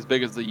something as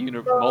big as the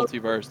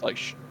multiverse,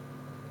 like,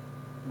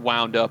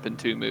 wound up in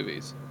 2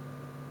 movies.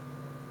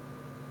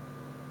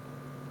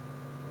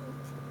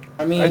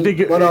 I mean, I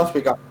think what else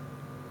we got?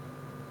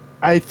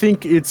 I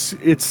think it's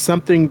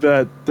something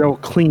that they'll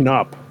clean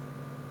up,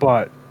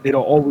 but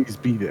it'll always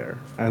be there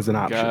as an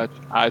option. Gotcha.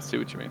 I see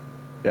what you mean.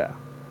 Yeah.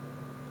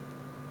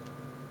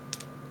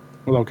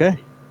 Well, okay.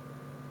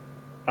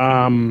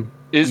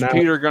 Is now-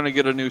 Peter going to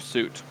get a new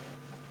suit?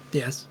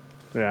 Yes.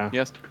 Yeah.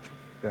 Yes.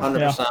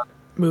 100%.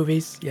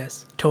 Movies,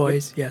 yes.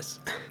 Toys, yes.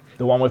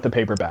 The one with the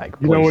paper bag.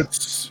 You know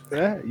please.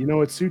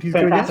 what suit he's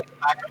gonna get?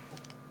 Fantastic.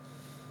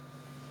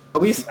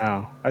 Movies?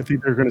 No, I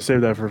think they're gonna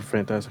save that for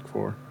Fantastic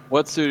Four.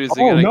 What suit is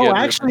he Oh going to no, get?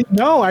 actually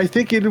no. I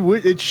think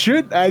it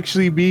should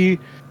actually be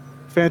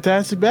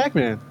Fantastic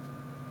Batman.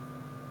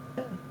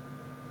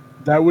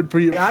 That would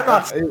be. I'm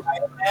not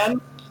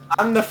Spider-Man.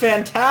 I'm the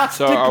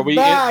Fantastic So are we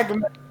Bag.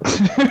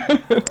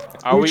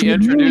 Are What we you mean?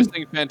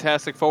 introducing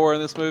Fantastic Four in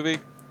this movie?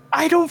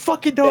 I don't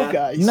fucking know, Yeah.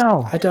 guys.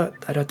 No. I don't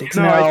think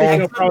so. No, I think No.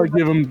 they'll probably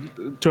give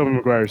him Tobey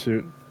Maguire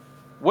suit.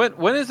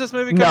 When is this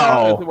movie coming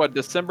out? No. Is it, what,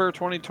 December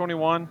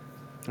 2021?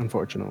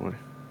 Unfortunately,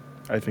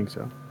 I think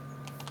so.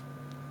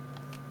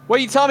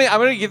 What, you tell me I'm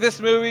going to get this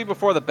movie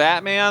before the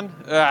Batman?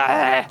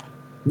 Ah.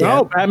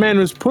 No, Batman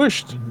was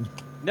pushed.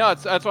 No,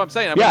 that's what I'm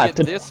saying. I'm Yeah, going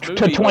to get this to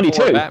movie 22.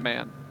 before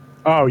Batman.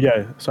 Oh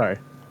yeah, sorry.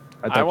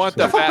 thought I you want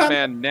said- the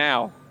Batman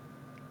now.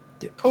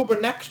 October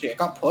next year. It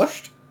got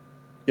pushed?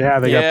 Yeah,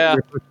 they Yeah.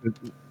 got. They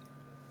pushed it.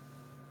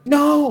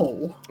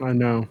 No. I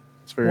know.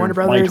 It's very. Warner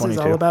Brothers is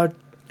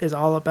 2022.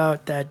 all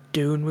about that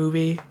Dune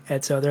movie,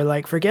 and so they're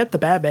like, forget the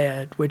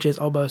Batman, which is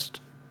almost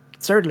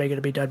certainly going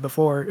to be done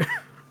before it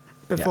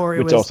Which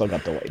was. also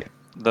got delayed.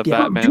 The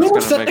Yeah. Batman's Dune going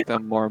was to set make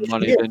them more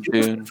money than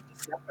Dune.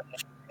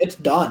 It's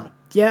done.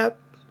 Yeah.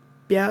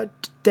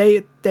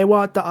 They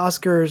want the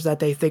Oscars that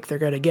they think they're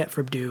going to get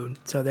from Dune,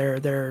 so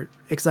they're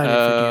excited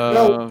for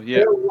Dune. Oh, yeah.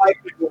 They're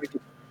likely going to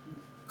get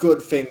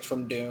good things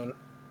from Dune.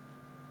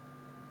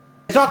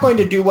 It's not going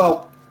to do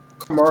well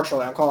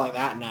commercially. I'm calling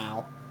that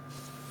now.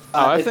 Oh,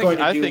 I It's going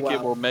think to do it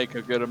well. will make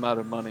a good amount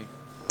of money.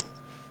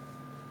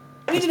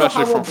 I need to know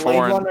how especially well for Blade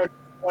foreign. Runner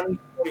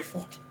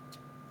 2044.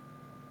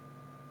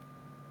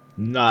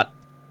 Not.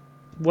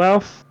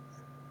 Well.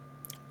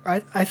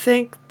 I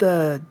think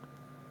the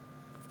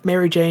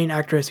Mary Jane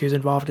actress who's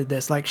involved in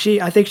this, like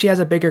I think she has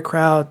a bigger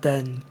crowd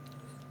than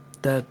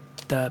the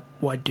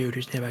one dude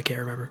whose name I can't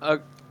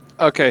remember.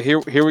 Okay,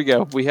 here we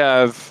go. We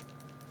have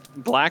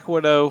Black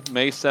Widow,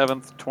 May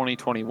 7th,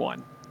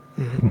 2021.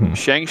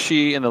 Shang-Chi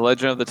and the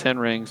Legend of the Ten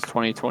Rings,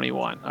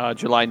 2021.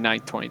 July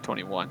 9th,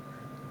 2021.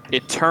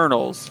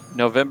 Eternals,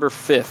 November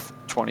 5th,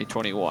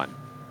 2021.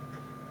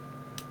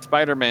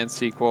 Spider-Man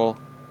sequel,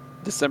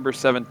 December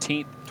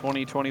 17th,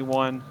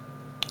 2021.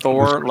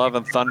 Thor, Love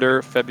and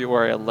Thunder,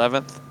 February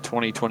 11th,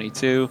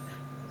 2022.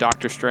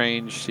 Doctor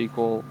Strange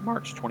sequel,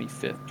 March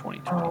 25th,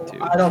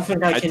 2022. I don't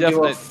think I can do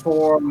definitely- a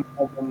 4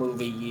 Marvel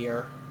movie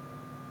year.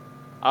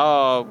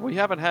 We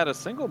haven't had a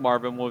single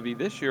Marvel movie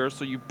this year,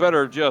 so you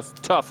better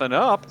just toughen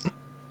up.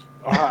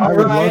 I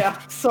would Alright, love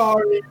I'm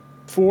sorry.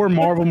 4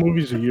 Marvel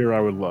movies a year. I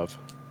would love.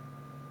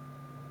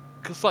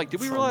 Cause like,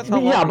 did we realize how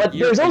long? Yeah, but a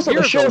year- there's a also the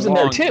year's a shows in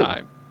there, long too.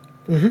 time.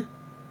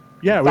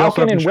 Yeah, we also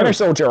Falcon have and the Winter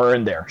show. Soldier are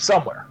in there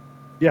somewhere.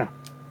 Yeah,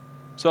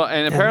 So,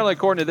 and apparently,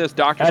 according to this,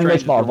 Doctor And Strange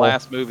Miss is the Marvel.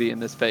 last movie in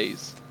this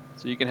phase.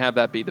 So you can have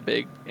that be the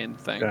big end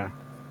thing. yeah.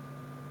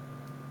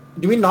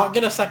 Do we not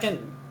get a second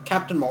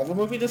Captain Marvel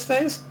movie this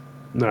phase?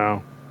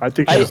 No, I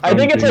think. I she's think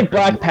done it's being- like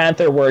Black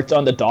Panther where it's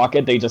on the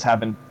docket. They just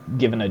haven't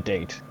given a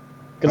date.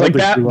 I Because don't like think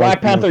that, she Black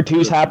likes Panther it.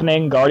 2's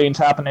happening, Guardians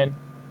happening.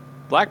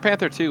 Black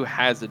Panther 2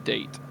 has a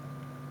date.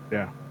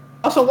 Yeah.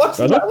 Also, what's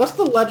Does the, it? what's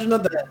the Legend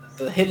of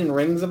the Hidden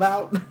Rings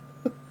about?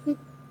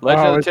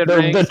 Legend Oh, of the Ten The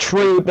Rings.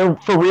 true, the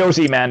for real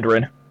Z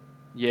Mandarin.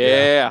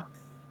 Yeah.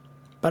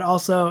 But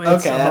also, it's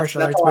Okay, a that's- martial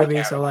that's arts all I movie,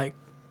 care so about. like,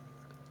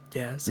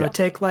 yeah. So Yeah.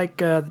 take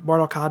like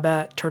Mortal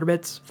Kombat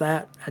tournaments,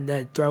 that, and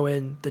then throw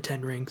in the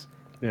Ten Rings.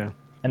 And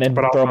then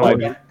But throw also,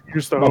 my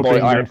here's the my boy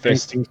hoping Iron that Ben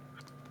Fist.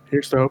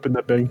 Here's to hoping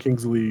that Ben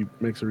Kingsley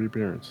makes a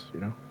reappearance.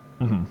 You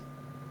know,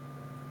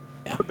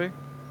 Could be.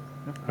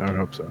 I would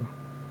hope so.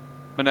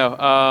 But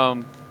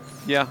no,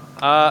 yeah.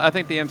 I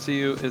think the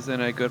MCU is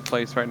in a good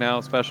place right now,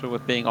 especially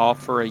with being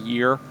off for a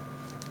year.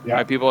 Yeah.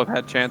 My people have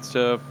had a chance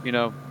to,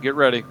 get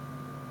ready.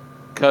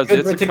 Because Good,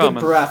 it's it's a good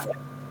coming. breath. It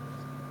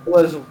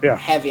was Yeah.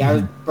 heavy. I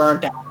was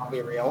burnt out, I'll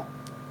be real.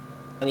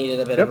 I needed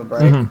a bit Yep. of a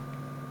break. Mhm.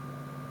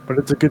 But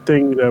it's a good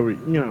thing that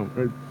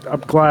I'm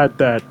glad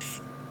that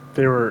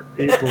they were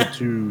able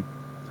to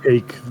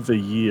take the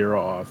year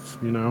off.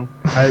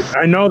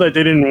 I know that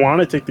they didn't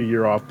want to take the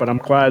year off, but I'm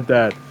glad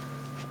that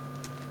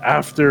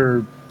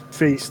after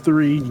phase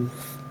 3,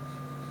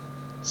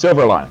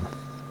 Silverline.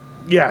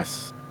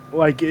 yes,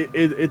 like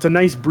it's a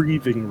nice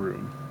breathing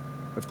room,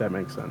 if that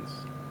makes sense.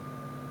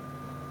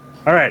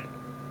 All right,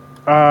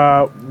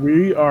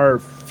 we are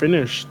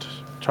finished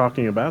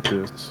talking about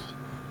this.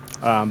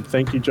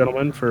 Thank you,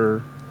 gentlemen,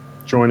 for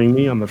joining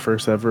me on the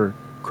first ever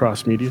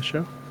cross media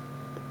show.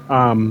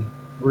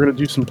 We're gonna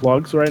do some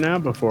plugs right now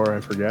before I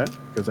forget,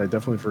 because I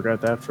definitely forgot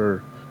that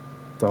for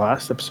the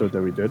last episode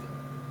that we did.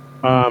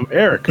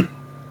 Eric,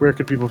 where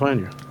could people find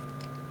you?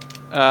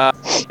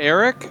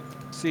 Eric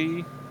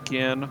C.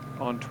 Ginn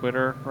on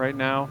Twitter right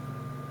now.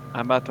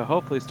 I'm about to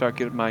hopefully start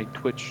getting my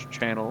Twitch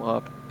channel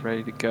up,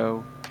 ready to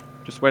go.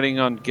 Just waiting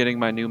on getting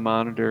my new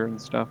monitor and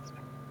stuff.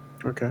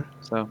 Okay,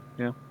 So,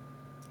 yeah.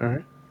 all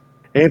right.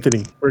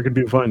 Anthony, where could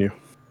people find you?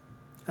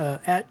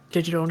 At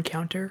Digital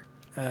Encounter,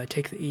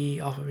 take the E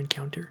off of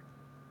Encounter.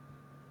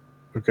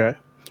 Okay,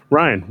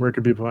 Ryan, where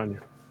could people find you?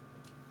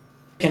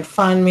 You can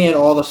find me at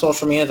all the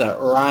social medias at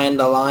Ryan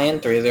the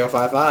Lion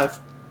 3055.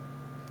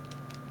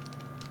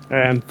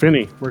 And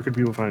Finney, where could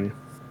people find you?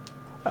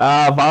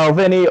 Viral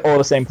Vinny, all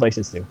the same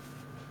places too.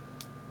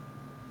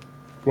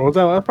 What was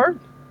that last part?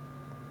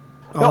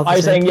 No, I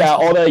was saying, yeah,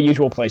 all the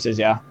usual places,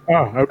 yeah.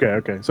 Oh,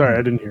 okay. Sorry,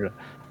 I didn't hear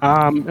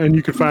that. And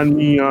you can find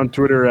me on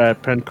Twitter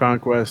at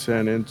PenConquest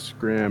and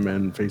Instagram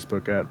and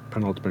Facebook at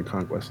Penultimate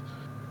Conquest.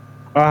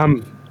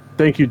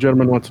 Thank you,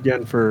 gentlemen, once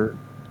again for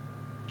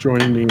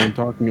joining me and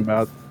talking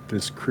about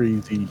this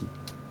crazy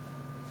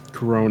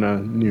Corona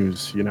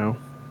news.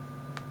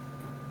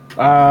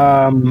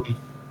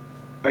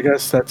 I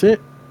guess that's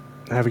it.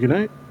 Have a good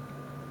night.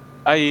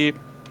 Bye.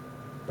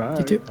 Bye.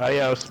 You too.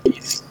 Adios.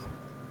 Peace.